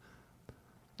again.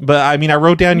 But I mean, I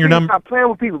wrote down your number. Stop playing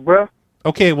with people, bro.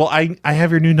 Okay. Well, I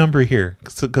have your new number here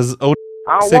because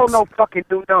I don't want no fucking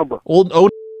new number. Old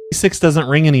 06 doesn't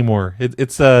ring anymore.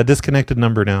 It's a disconnected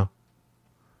number now.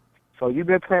 So you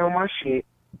been playing with my shit.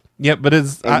 Yep, but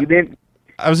it's. And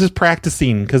I was just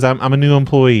practicing because I'm a new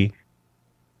employee.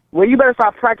 Well, you better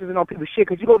stop practicing on people's shit,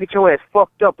 because you gonna get your ass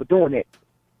fucked up for doing that.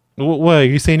 What? Are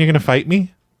you saying you're gonna fight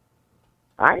me?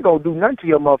 I ain't gonna do nothing to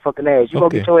your motherfucking ass. You gonna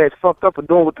Okay. get your ass fucked up for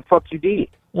doing what the fuck you did.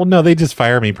 Well, no, they just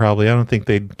fire me probably. I don't think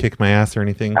they'd kick my ass or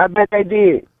anything. I bet they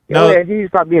did. No. Your ass, you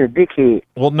stop being a dickhead.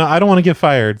 Well, no, I don't want to get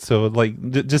fired. So, like,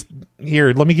 just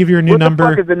here, let me give you your new What number. the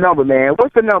fuck is the number, man?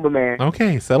 What's the number, man?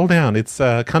 Okay, settle down. It's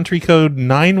country code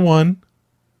 91.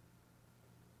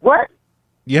 What?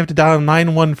 You have to dial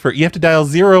 91 for. You have to dial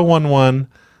 011. Well,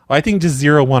 I think just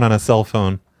 01 on a cell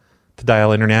phone to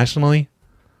dial internationally.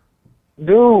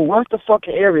 Dude, what's the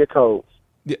fucking area code?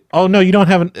 Oh no, you don't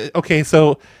have an. Okay,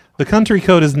 so the country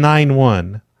code is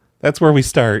 91. That's where we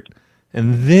start,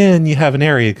 and then you have an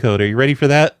area code. Are you ready for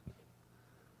that,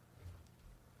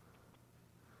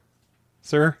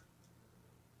 sir?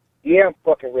 Yeah, I'm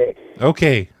fucking ready.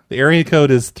 Okay, the area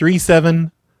code is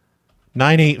 3798529.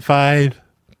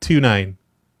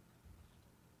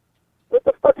 What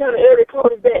the fuck kind of area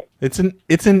code is that?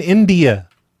 It's in India.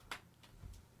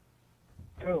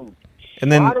 Dude,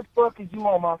 And then why the fuck is you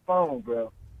on my phone,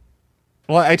 bro?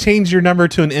 well, I changed your number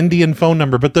to an Indian phone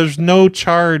number, but there's no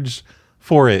charge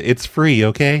for it. It's free,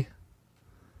 okay?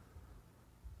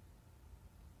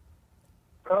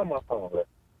 Call my phone, bro.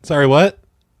 Sorry, what?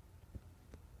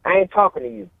 I ain't talking to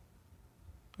you.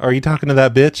 Are you talking to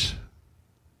that bitch?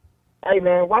 Hey,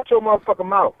 man, watch your motherfucking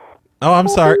mouth. Oh, I'm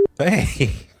sorry.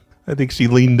 Hey, I think she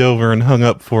leaned over and hung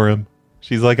up for him.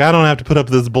 She's like, I don't have to put up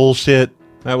this bullshit.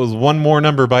 That was one more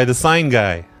number by the sign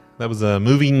guy. That was a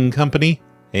moving company.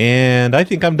 And I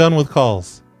think I'm done with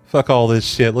calls. Fuck all this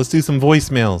shit. Let's do some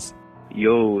voicemails.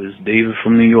 Yo, it's David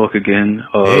from New York again.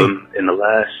 In the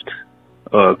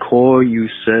last call, you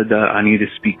said that I need to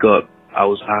speak up. I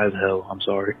was high as hell. I'm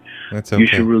sorry. That's okay. You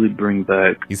should really bring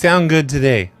back. You sound good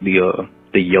today. The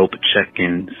Yelp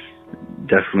check-ins.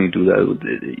 Definitely do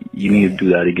that. You need to do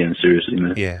that again. Seriously,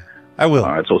 man. Yeah, I will.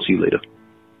 All right, so I'll see you later.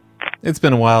 It's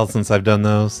been a while since I've done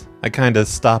those. I kind of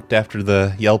stopped after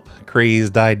the Yelp craze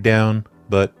died down,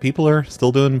 but people are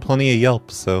still doing plenty of Yelp,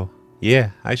 so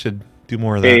yeah, I should Do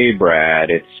more of that. Hey, Brad,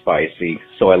 it's Spicy.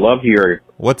 So I love your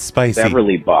What's spicy?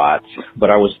 Beverly bots, but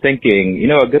I was thinking, you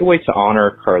know, a good way to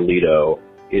honor Carlito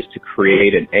is to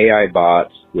create an AI bot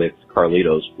with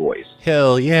Carlito's voice.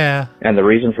 Hell yeah. And the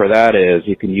reason for that is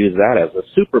you can use that as a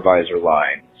supervisor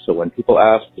line. So when people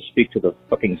ask to speak to the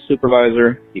fucking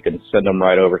supervisor, you can send them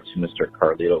right over to Mr.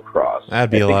 Carlito Cross. That'd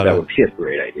be I a think lot that of... would be a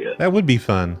great idea. That would be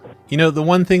fun. You know, the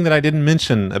one thing that I didn't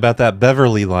mention about that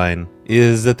Beverly line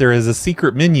is that there is a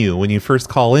secret menu when you first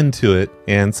call into it,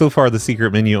 and so far the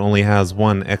secret menu only has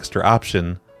one extra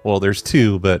option. Well, there's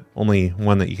two, but only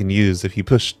one that you can use. If you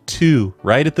push 2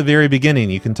 right at the very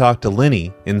beginning, you can talk to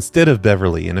Lenny instead of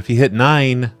Beverly. And if you hit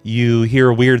 9, you hear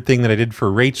a weird thing that I did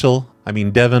for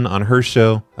Devin on her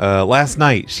show. Last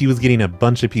night, she was getting a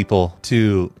bunch of people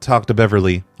to talk to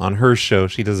Beverly on her show.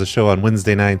 She does a show on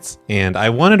Wednesday nights. And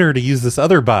I wanted her to use this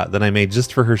other bot that I made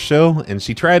just for her show. And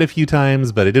she tried a few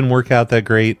times, but it didn't work out that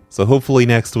great. So hopefully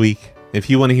next week. If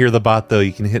you want to hear the bot, though,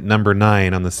 you can hit number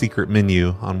 9 on the secret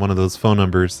menu on one of those phone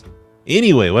numbers.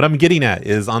 Anyway, what I'm getting at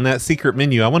is on that secret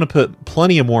menu, I want to put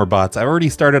plenty of more bots. I've already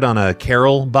started on a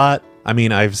Carol bot. I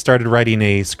mean, I've started writing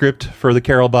a script for the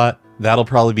Carol bot. That'll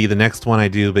probably be the next one I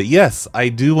do. But yes, I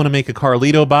do want to make a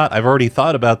Carlito bot. I've already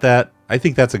thought about that. I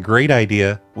think that's a great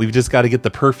idea. We've just got to get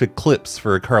the perfect clips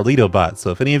for a Carlito bot.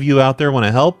 So if any of you out there want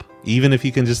to help, even if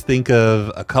you can just think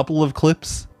of a couple of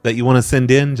clips that you want to send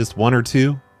in, just 1 or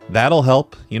 2, that'll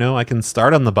help. You know, I can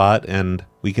start on the bot and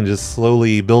we can just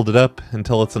slowly build it up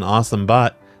until it's an awesome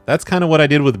bot. That's kind of what I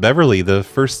did with Beverly. The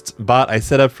first bot I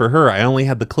set up for her, I only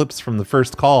had the clips from the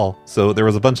first call. So there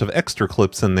was a bunch of extra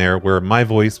clips in there where my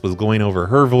voice was going over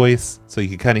her voice. So you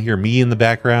could kind of hear me in the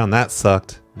background. That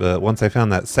sucked. But once I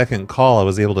found that second call, I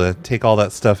was able to take all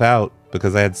that stuff out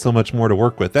because I had so much more to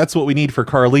work with. That's what we need for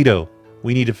Carlito.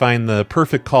 We need to find the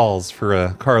perfect calls for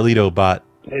a Carlito bot.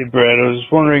 Hey, Brad, I was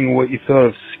wondering what you thought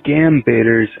of scam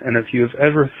baiters and if you've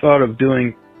ever thought of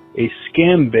doing a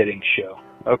scam baiting show.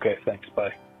 Okay, thanks,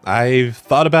 bye. I've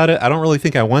thought about it. I don't really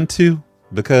think I want to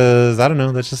because, I don't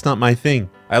know, that's just not my thing.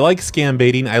 I like scam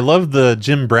baiting. I love the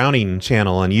Jim Browning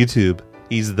channel on YouTube.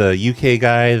 He's the UK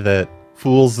guy that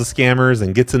fools the scammers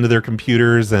and gets into their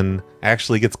computers and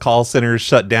actually gets call centers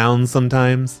shut down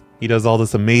sometimes. He does all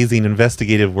this amazing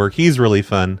investigative work. He's really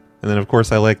fun. And then, of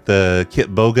course, I like the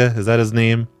Kit Boga. Is that his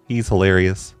name? He's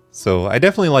hilarious. So I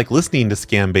definitely like listening to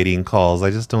scam baiting calls. I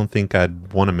just don't think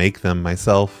I'd want to make them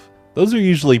myself. Those are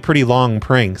usually pretty long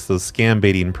pranks, those scam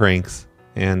baiting pranks.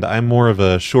 And I'm more of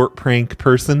a short prank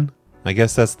person. I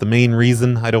guess that's the main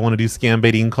reason I don't want to do scam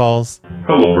baiting calls.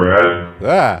 Hello,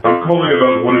 Brad. I'm calling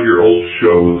about one of your old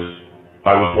shows.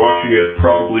 I was watching it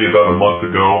probably about a month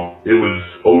ago. It was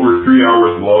over 3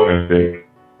 hours long, I think.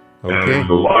 Okay. And it was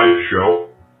a live show.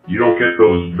 You don't get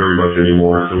those very much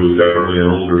anymore, so it was definitely an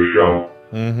older show.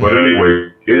 Mm-hmm. But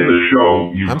anyway, in the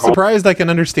show, you I'm surprised I can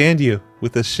understand you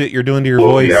with the shit you're doing to your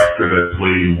voice. the actor that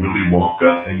played Willy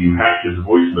Wonka, and you hacked his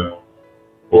voicemail.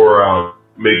 Or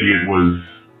maybe it was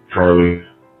Charlie.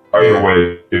 Either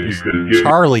way, if you could give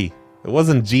Charlie. It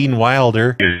wasn't Gene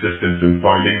Wilder. assistance in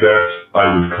finding that,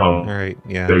 I would come. All right,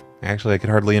 yeah. Actually, I could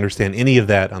hardly understand any of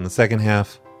that on the second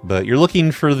half. But you're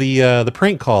looking for the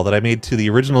prank call that I made to the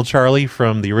original Charlie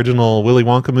from the original Willy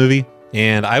Wonka movie,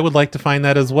 and I would like to find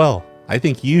that as well. I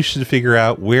think you should figure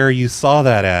out where you saw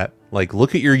that at. Like,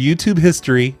 look at your YouTube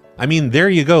history. I mean, there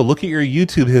you go. Look at your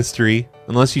YouTube history,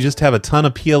 unless you just have a ton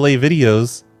of PLA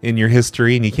videos in your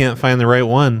history and you can't find the right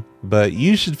one. But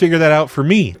you should figure that out for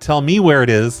me. Tell me where it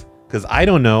is, because I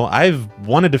don't know. I've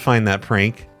wanted to find that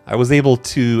prank. I was able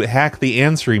to hack the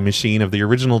answering machine of the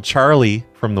original Charlie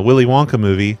from the Willy Wonka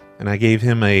movie, and I gave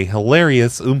him a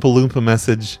hilarious Oompa Loompa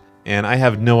message, and I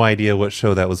have no idea what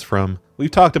show that was from. We've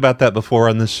talked about that before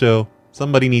on this show.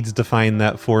 Somebody needs to find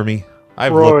that for me.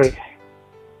 I've Roy, looked.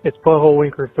 it's Butthole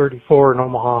Winker 34 in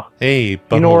Omaha. Hey,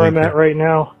 Butthole You know where Winker. I'm at right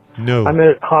now? No. I'm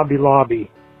at Hobby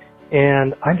Lobby,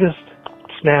 and I just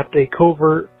snapped a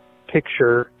covert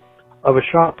picture of a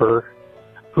shopper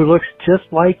who looks just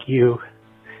like you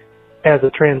as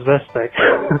a transvestite.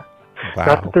 Wow.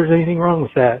 Not that there's anything wrong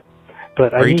with that,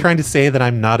 but Are you trying to say that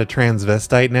I'm not a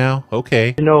transvestite now?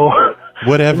 Okay. know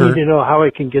Whatever. I need to know how I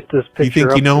can get this picture. You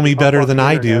think up you know me up better on than the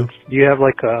I internet. do? Do you have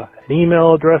like an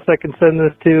email address I can send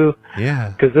this to? Yeah.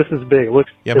 Because this is big.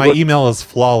 Yeah, my email is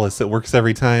flawless. It works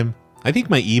every time. I think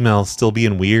my email's still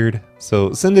being weird.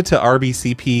 So send it to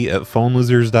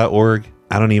rbcp@phonelosers.org.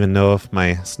 I don't even know if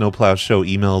my Snowplow Show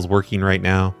email is working right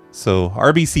now. So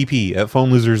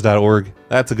rbcp@phonelosers.org.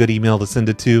 That's a good email to send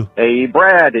it to. Hey,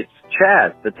 Brad, it's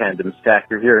Chaz, the tandem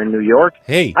stacker here in New York.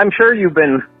 Hey. I'm sure you've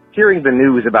been hearing the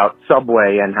news about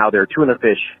Subway and how their tuna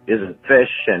fish isn't fish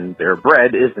and their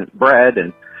bread isn't bread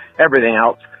and everything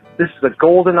else. this is a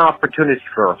golden opportunity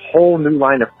for a whole new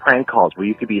line of prank calls where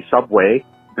you could be Subway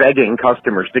begging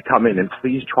customers to come in and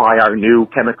please try our new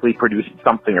chemically produced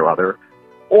something or other.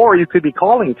 Or you could be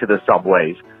calling to the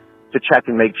Subways to check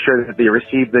and make sure that they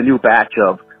receive the new batch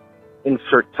of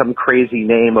insert some crazy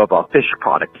name of a fish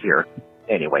product here.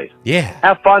 Anyways. Yeah.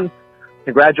 Have fun.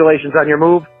 Congratulations on your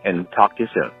move, and talk to you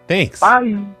soon. Thanks.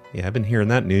 Bye. Yeah, I've been hearing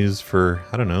that news for,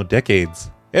 I don't know, decades.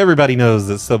 Everybody knows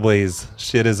that Subway's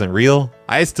shit isn't real.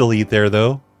 I still eat there,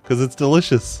 though, because it's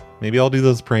delicious. Maybe I'll do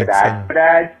those pranks.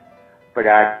 Brad.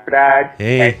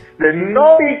 Hey. It's the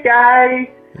Nobby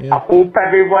guy. Yeah. I hope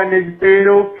everyone is doing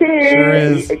okay. Sure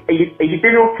is. Are you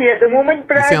doing okay at the moment,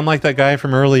 Brad? You sound like that guy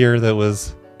from earlier that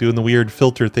was doing the weird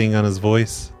filter thing on his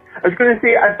voice. I was going to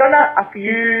say, I've done a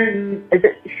few, is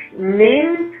it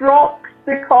name drops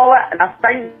they call it, and I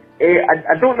think,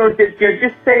 I don't know, did you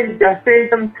just send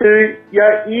them to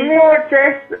your email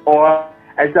address, or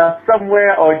is there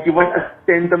somewhere, or do you want to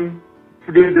send them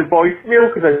through the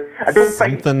voicemail? Because I don't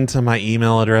think... Something to my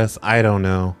email address? I don't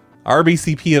know.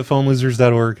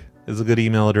 rbcp@phonelosers.org is a good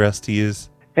email address to use.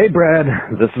 Hey, Brad.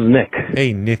 This is Nick.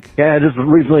 Hey, Nick. Yeah, I just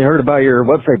recently heard about your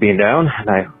website being down, and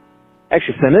I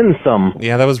actually sent in some.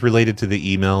 Yeah, that was related to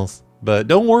the emails. But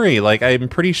don't worry, like, I'm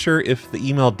pretty sure if the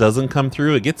email doesn't come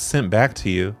through, it gets sent back to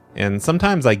you. And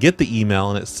sometimes I get the email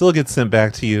and it still gets sent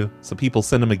back to you, so people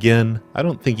send them again. I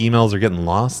don't think emails are getting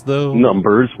lost, though.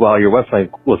 Numbers while your website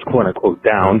was quote-unquote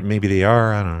down. Or maybe they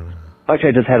are, I don't know. Actually,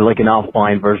 I just had like an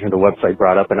offline version of the website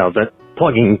brought up, and I was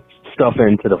plugging stuff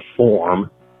into the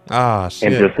form. Ah,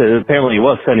 shit. And just apparently it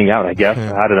was sending out, I guess.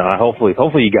 I don't know. Hopefully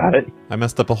you got it. I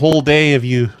messed up a whole day of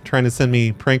you trying to send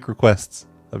me prank requests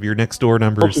of your next door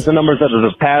numbers. The numbers out of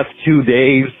the past 2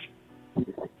 days.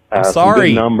 I'm some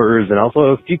sorry. good numbers, and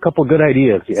also a couple good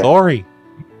ideas. Yeah. Sorry.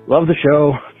 Love the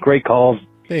show. Great calls.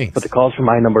 Thanks. But the calls from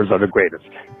my numbers are the greatest.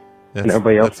 And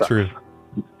everybody else That's sucks. true.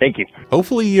 Thank you.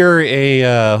 Hopefully you're a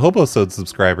Hobosode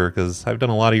subscriber, because I've done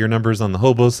a lot of your numbers on the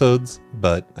Hobosodes,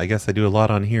 but I guess I do a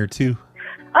lot on here too.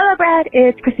 Hello, Brad.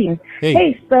 It's Christine.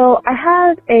 Hey. So I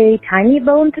have a tiny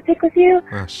bone to pick with you.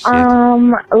 Oh, shit.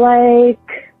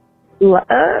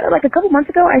 Like a couple months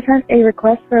ago, I sent a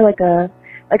request for like a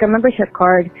membership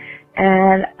card,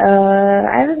 and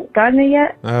I haven't gotten it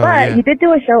yet. Oh, but yeah. you did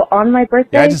do a show on my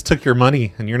birthday. Yeah, I just took your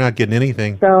money, and you're not getting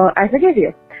anything. So I forgive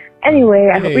you. Anyway,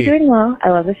 I hope Hey. you're doing well. I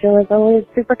love the show as always.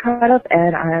 Super caught up,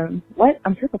 and I'm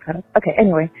super caught up. Okay.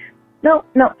 Anyway. No,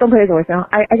 don't play the voicemail.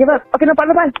 I give up. Okay, no, bye.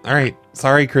 All right.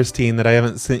 Sorry, Christine, that I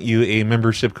haven't sent you a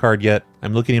membership card yet.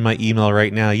 I'm looking in my email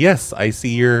right now. Yes, I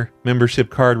see your membership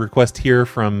card request here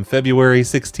from February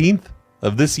 16th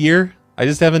of this year. I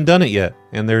just haven't done it yet.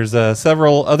 And there's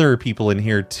several other people in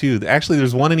here, too. Actually,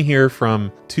 there's one in here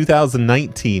from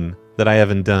 2019 that I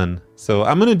haven't done. So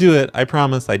I'm going to do it. I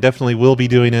promise. I definitely will be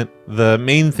doing it. The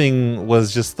main thing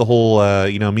was just the whole,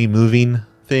 me moving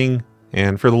thing.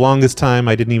 And for the longest time,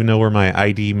 I didn't even know where my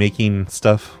ID making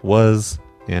stuff was.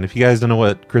 And if you guys don't know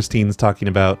what Christine's talking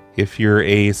about, if you're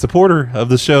a supporter of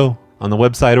the show on the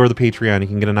website or the Patreon, you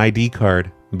can get an ID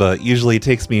card. But usually it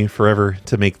takes me forever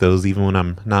to make those, even when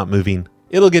I'm not moving.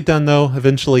 It'll get done, though,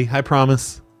 eventually, I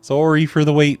promise. Sorry for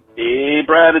the wait. Hey,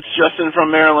 Brad, it's Justin from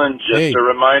Maryland. Just a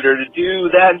reminder to do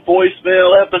that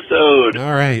voicemail episode.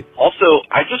 All right. Also,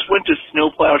 I just went to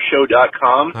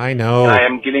snowplowshow.com. I know. And I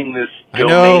am getting this I know.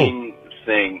 domain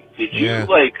thing. Did you Yeah.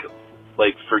 like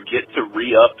forget to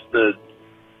re-up the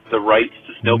rights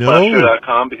to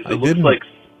snowplowshow.com? Because I it looks didn't. like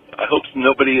I hope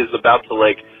nobody is about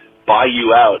to buy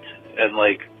you out and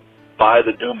buy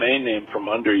the domain name from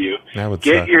under you. That would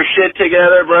Get suck. your shit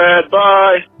together, Brad.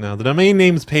 Bye. No, the domain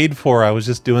name's paid for. I was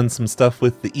just doing some stuff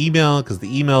with the email because the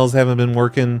emails haven't been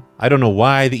working. I don't know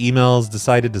why the emails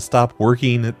decided to stop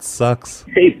working. It sucks.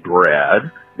 Hey, Brad.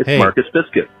 It's Hey. Marcus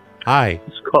Biscuit. Hi.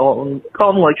 Just calling to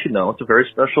let you know it's a very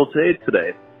special day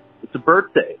today. It's a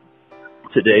birthday.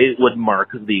 Today would mark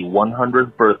the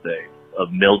 100th birthday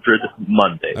of Mildred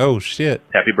Monday. Oh, shit.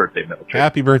 Happy birthday, Mildred.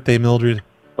 Happy birthday, Mildred.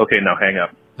 Okay, now hang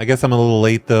up. I guess I'm a little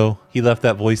late, though. He left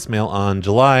that voicemail on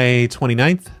July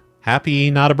 29th. Happy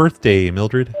not a birthday,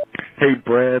 Mildred. Hey,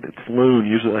 Brad, it's Loon.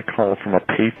 Usually I call from a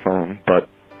payphone, but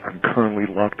I'm currently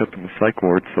locked up in the psych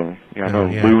ward, so Oh, no,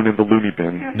 yeah. Loon in the loony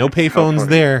bin. No payphones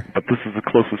there. But this is the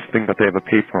closest thing that they have a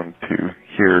payphone to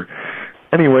here.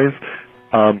 Anyways,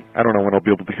 I don't know when I'll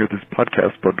be able to hear this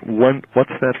podcast, but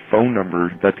what's that phone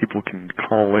number that people can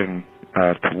call in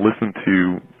to listen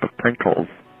to the prank calls?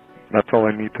 That's all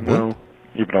I need to know,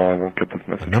 even though I won't get this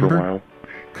message for a while.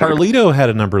 Carlito had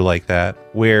a number like that,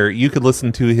 where you could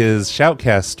listen to his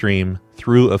Shoutcast stream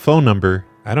through a phone number.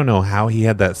 I don't know how he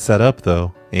had that set up,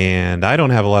 though. And I don't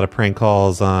have a lot of prank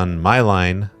calls on my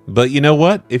line. But you know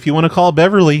what? If you want to call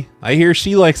Beverly, I hear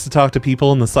she likes to talk to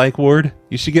people in the psych ward.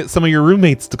 You should get some of your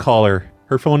roommates to call her.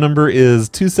 Her phone number is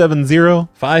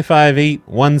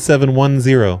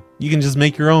 270-558-1710. You can just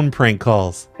make your own prank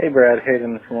calls. Hey, Brad.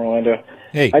 Hayden from Orlando.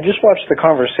 Hey. I just watched The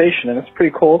Conversation, and it's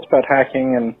pretty cool. It's about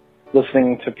hacking and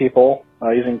listening to people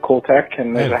using cool tech,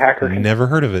 and there's a hacker Never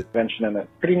heard of it. convention in it.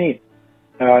 Pretty neat.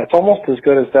 It's almost as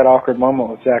good as That Awkward Moment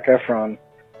with Zac Efron.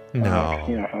 No.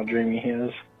 You know how dreamy he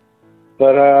is.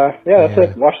 But, yeah, that's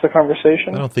it. Watch The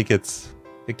Conversation. I don't think it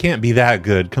can't be that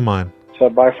good. Come on. So,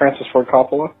 bye, Francis Ford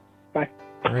Coppola. Bye.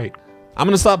 All right. I'm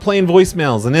going to stop playing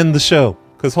voicemails and end the show.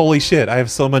 Because holy shit, I have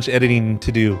so much editing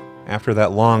to do after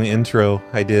that long intro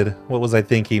I did. What was I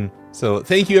thinking? So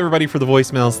thank you everybody for the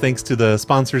voicemails. Thanks to the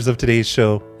sponsors of today's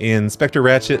show, Inspector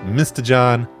Ratchet,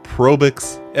 MistaJohn,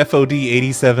 Probix,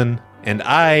 FOD87, and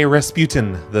Aye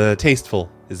Rasputin the Tasteful.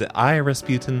 Is it Aye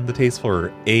Rasputin the Tasteful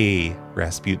or A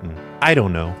Rasputin? I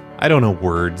don't know. I don't know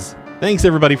words. Thanks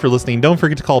everybody for listening. Don't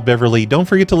forget to call Beverly. Don't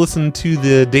forget to listen to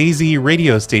the Daisy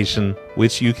radio station,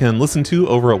 which you can listen to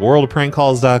over at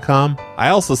worldofprankcalls.com. I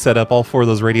also set up all 4 of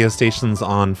those radio stations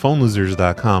on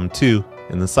phonelosers.com too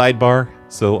in the sidebar.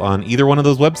 So on either one of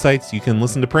those websites, you can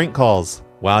listen to prank calls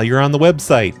while you're on the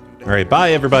website. All right,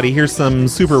 bye everybody. Here's some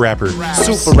Superrapper.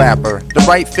 Superrapper, the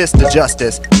right fist of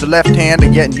justice, the left hand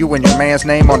of getting you and your man's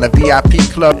name on the VIP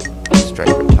club. Straight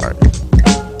retarded.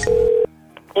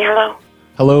 Hello?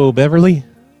 Hello, Beverly?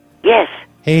 Yes.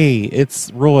 Hey,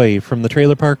 it's Roy from the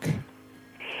trailer park.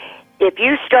 If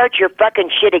you start your fucking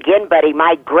shit again, buddy,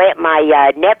 my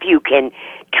nephew can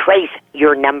trace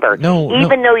your number.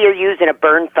 Even though you're using a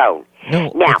burn phone.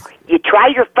 Now, you try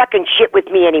your fucking shit with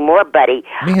me anymore, buddy.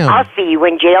 Ma'am. I'll see you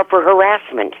in jail for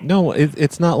harassment. No,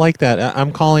 it's not like that.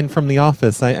 I'm calling from the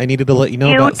office. I needed to let you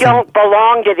know about You don't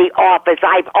belong to the office.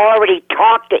 I've already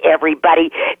talked to everybody.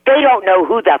 They don't know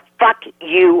who the fuck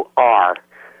you are.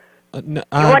 You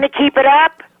want to keep it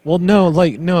up? Well, no,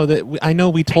 I know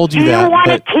we told you Do that. you want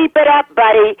to keep it up,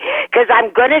 buddy? Because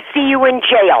I'm going to see you in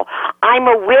jail. I'm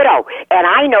a widow, and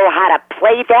I know how to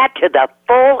play that to the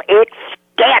full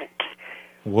extent.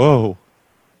 Whoa.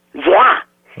 Yeah.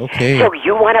 Okay. So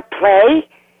you want to play?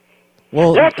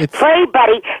 Well, Let's play,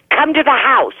 buddy. Come to the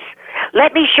house.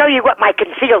 Let me show you what my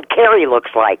concealed carry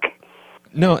looks like.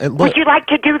 No, Would you like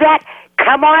to do that?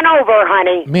 Come on over,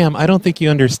 honey. Ma'am, I don't think you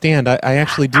understand. I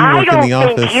actually do work in the office. I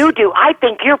don't think you do. I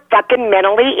think you're fucking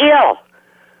mentally ill.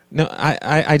 No,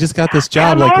 I just got this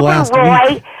job Come over, last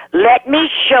Roy. week. Let me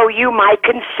show you my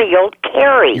concealed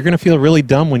carry. You're going to feel really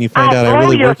dumb when you find out I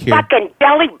really work here. I'll blow your fucking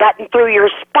belly button through your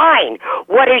spine.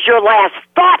 What is your last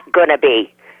thought going to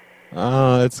be?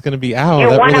 It's going to be, ow, You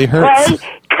that wanna really hurts. play?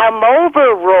 Come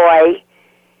over, Roy.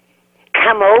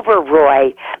 Come over,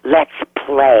 Roy. Let's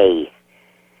play.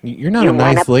 You're not You a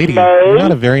nice wanna lady. play? You're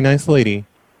not a very nice lady.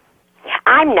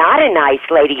 I'm not a nice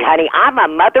lady, honey. I'm a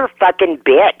motherfucking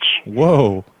bitch.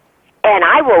 Whoa. And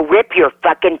I will rip your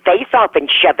fucking face off and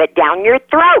shove it down your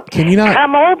throat. Can you not-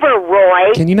 Come over,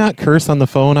 Roy. Can you not curse on the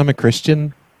phone? I'm a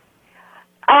Christian.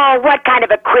 Oh, what kind of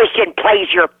a Christian plays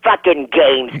your fucking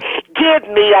games? Give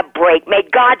me a break. May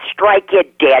God strike you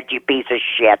dead, you piece of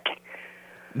shit.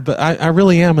 But I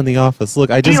really am in the office. Look,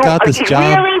 I just got this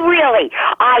job. Really?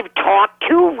 I've talked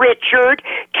to Richard,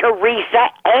 Teresa,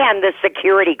 and the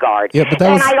security guard. Yeah, but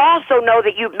that was- And I also know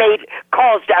that you've made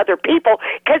calls to other people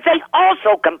because they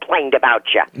also complained about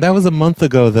you. That was a month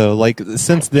ago, though. Like,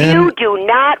 since then, You do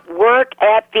not work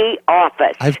at the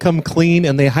office. I've come clean,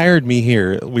 and they hired me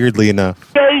here, weirdly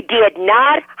enough. They did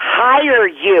not hire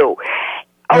you.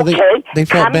 Oh, Okay, they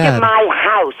felt come bad. to my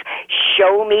house.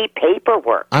 Show me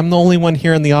paperwork. I'm the only one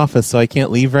here in the office, so I can't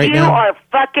leave right You now. are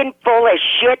fucking full of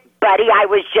shit, buddy. I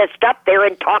was just up there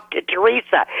and talked to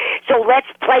Teresa. So let's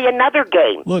play another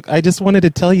game. Look, I just wanted to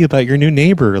tell you about your new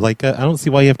neighbor. Like, I don't see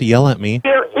why you have to yell at me.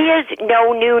 There is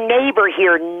no new neighbor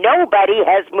here. Nobody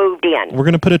has moved in. We're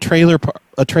gonna put a trailer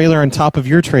on top of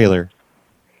your trailer.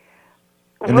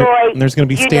 And Roy, and there's gonna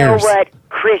be you stairs. know what,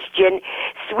 Christian,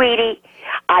 sweetie,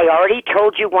 I already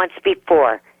told you once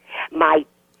before. My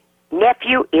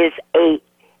nephew is a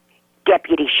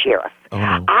deputy sheriff. Oh,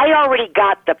 no. I already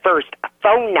got the first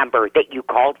phone number that you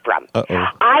called from. Uh-oh.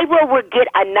 I will get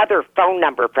another phone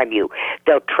number from you.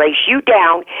 They'll trace you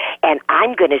down, and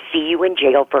I'm going to see you in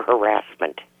jail for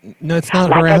harassment. No, it's not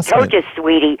Like harassment. I told you,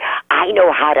 sweetie, I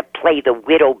know how to play the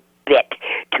widow bit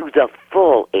to the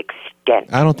full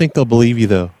extent. I don't think they'll believe you,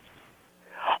 though.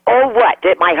 Oh, what?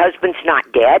 That my husband's not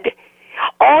dead?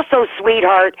 Also,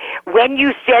 sweetheart, when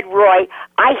you said Roy,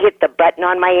 I hit the button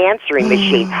on my answering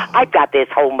machine. I've got this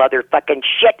whole motherfucking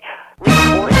shit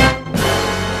recorded.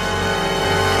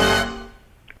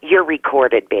 you're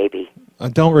recorded, baby.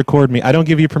 Don't record me. I don't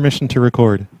give you permission to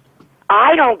record.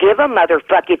 I don't give a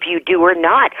motherfuck if you do or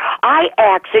not. I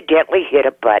accidentally hit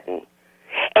a button,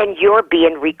 and you're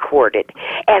being recorded,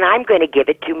 and I'm going to give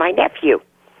it to my nephew.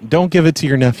 Don't give it to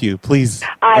your nephew, please.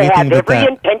 I Anything have but every that.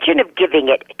 intention of giving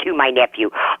it to my nephew,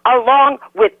 along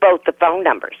with both the phone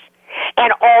numbers.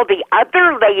 And all the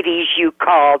other ladies you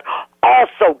called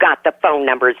also got the phone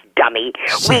numbers, dummy.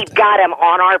 We've got them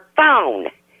on our phone.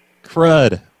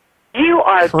 Crud. You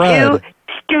are Crud. too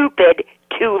stupid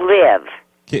to live.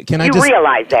 Can I you just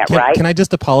realize that, right? Can I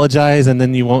just apologize and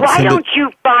then you won't Why send don't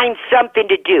you find something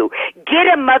to do? Get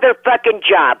a motherfucking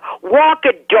job. Walk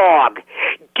a dog.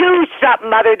 Do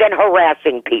something other than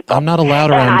harassing people. I'm not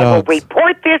allowed And around I will dogs.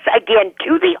 report this again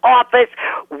to the office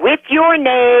with your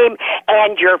name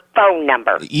and your phone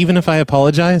number. Even if I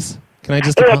apologize? Can I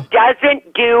just It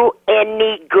doesn't do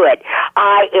any good.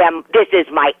 This is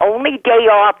my only day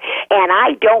off, and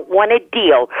I don't want to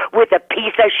deal with a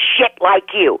piece of shit like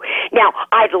you. Now,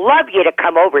 I'd love you to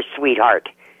come over, sweetheart.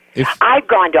 I've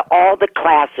gone to all the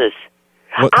classes.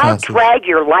 What I'll classes? drag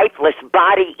your lifeless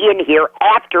body in here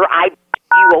after I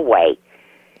you away.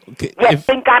 You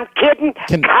think I'm kidding?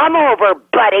 Come over,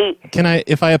 buddy. Can I,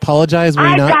 if I apologize, will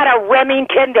you I've not? got a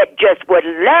Remington that just would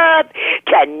love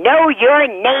to know your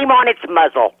name on its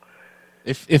muzzle.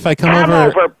 If I come Come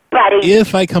over, buddy.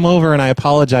 If I come over and I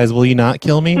apologize, will you not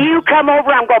kill me? You come over,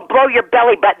 I'm going to blow your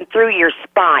belly button through your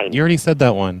spine. You already said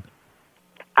that one.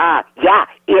 Yeah,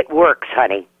 it works,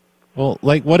 honey. Well,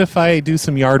 like, what if I do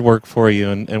some yard work for you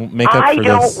and make up for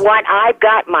this? I've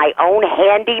got my own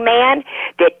handyman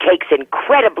that takes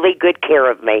incredibly good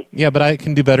care of me. Yeah, but I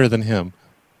can do better than him.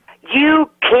 You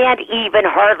can't even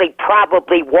hardly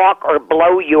probably walk or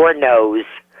blow your nose.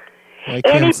 I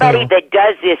can Anybody that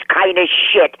does this kind of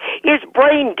shit is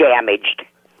brain damaged.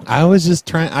 I was just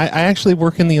trying. I actually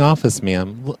work in the office,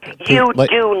 ma'am. You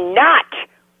do not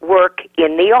work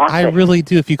in the office. I really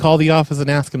do. If you call the office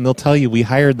and ask them, they'll tell you we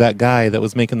hired that guy that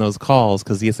was making those calls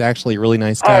because he's actually a really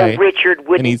nice guy. Oh, Richard And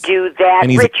wouldn't he's- do that.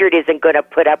 and he's- Richard isn't going to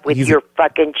put up with he's- your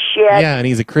fucking shit. Yeah, and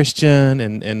he's a Christian,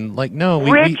 and like, no,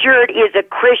 Richard is a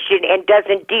Christian and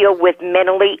doesn't deal with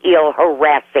mentally ill,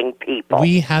 harassing people.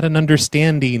 we had an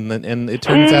understanding, and it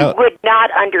turns He out would not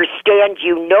understand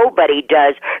you. Nobody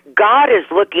does. God is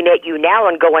looking at you now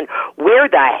and going, where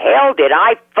the hell did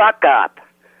I fuck up?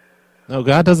 no,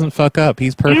 God doesn't fuck up.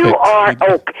 He's perfect. You are,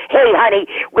 hey, honey,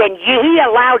 when he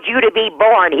allowed you to be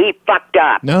born, he fucked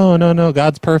up. No,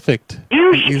 God's perfect.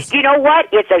 You know what?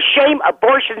 It's a shame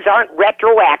abortions aren't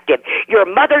retroactive. Your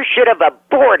mother should have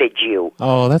aborted you.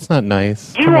 Oh, that's not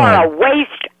nice. You Come are on. a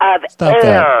waste of Stop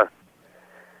air.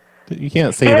 that. You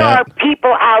can't say There that. are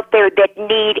people out there that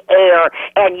need air,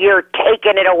 and you're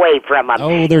taking it away from them.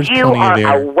 Oh, there's you plenty are of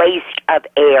air. a waste of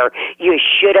air. You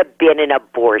should have been an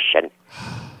abortion.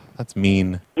 That's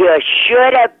mean. You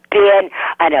should have been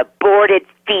an aborted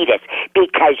fetus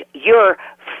because you're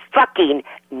fucking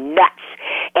nuts.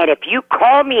 And if you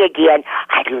call me again,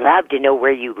 I'd love to know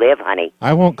where you live, honey.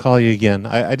 I won't call you again.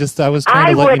 I was trying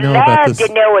I to let would you know about love this.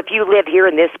 to know if you live here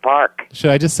in this park. Should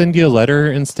I just send you a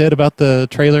letter instead about the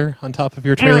trailer on top of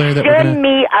your trailer You that we're send gonna?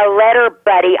 me a letter,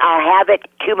 buddy. I'll have it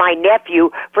to my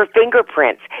nephew for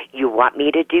fingerprints. You want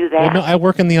me to do that? Well, no, I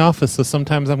work in the office, so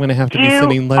sometimes I'm going to have to be You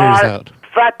sending letters are out.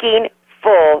 fucking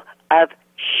full of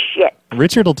shit.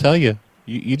 Richard will tell you.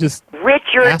 You just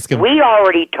Richard, ask him. we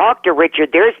already talked to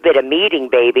Richard. There's been a meeting,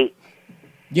 baby.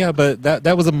 Yeah, but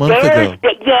that was a month There's ago.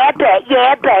 been, yeah,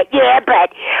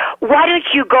 but. Why don't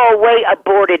you go away,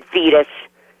 aborted fetus,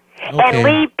 and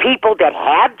leave people that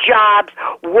have jobs,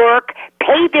 work,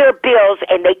 pay their bills,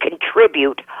 and they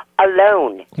contribute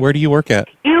alone? Where do you work at?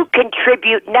 You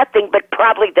contribute nothing but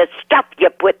probably the stuff you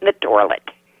put in the toilet.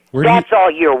 Where do you- That's all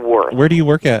you're worth. Where do you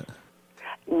work at?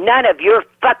 None of your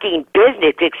fucking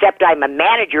business, except I'm a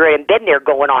manager and been there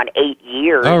going on 8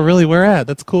 years. Oh, really? Where at?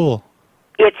 That's cool.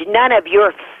 It's none of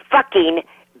your fucking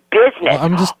business. Well,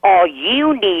 I'm just- All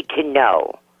you need to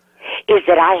know is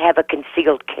that I have a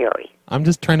concealed carry. I'm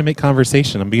just trying to make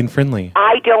conversation. I'm being friendly.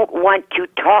 I don't want to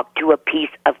talk to a piece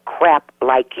of crap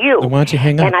like you. Then why don't you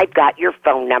hang up? And I've got your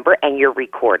phone number and you're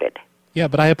recorded. Yeah,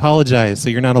 but I apologize, so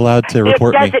you're not allowed to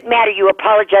report It me. doesn't matter. You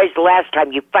apologized the last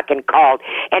time you fucking called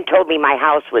and told me my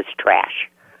house was trash.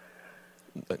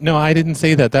 No, I didn't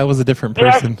say that. That was a different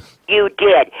person. Yes, you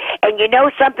did. And you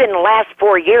know something? In the last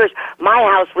 4 years, my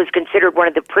house was considered one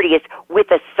of the prettiest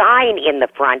with a sign in the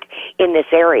front in this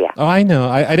area. Oh, I know.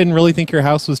 I didn't really think your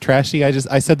house was trashy. I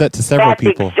said that to several That's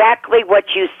people. exactly what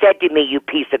you said to me, you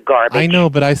piece of garbage. I know,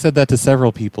 but I said that to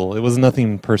several people. It was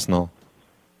nothing personal.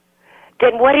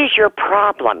 Then what is your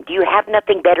problem? Do you have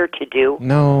nothing better to do?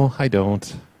 No, I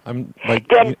don't. I'm like.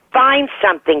 Then find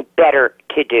something better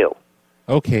to do.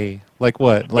 Okay, like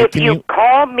what? Like, if you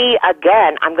call me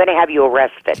again, I'm going to have you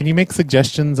arrested. Can you make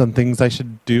suggestions on things I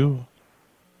should do?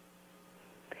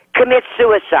 Commit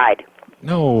suicide.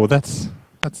 No, that's.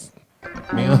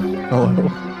 Man, hello.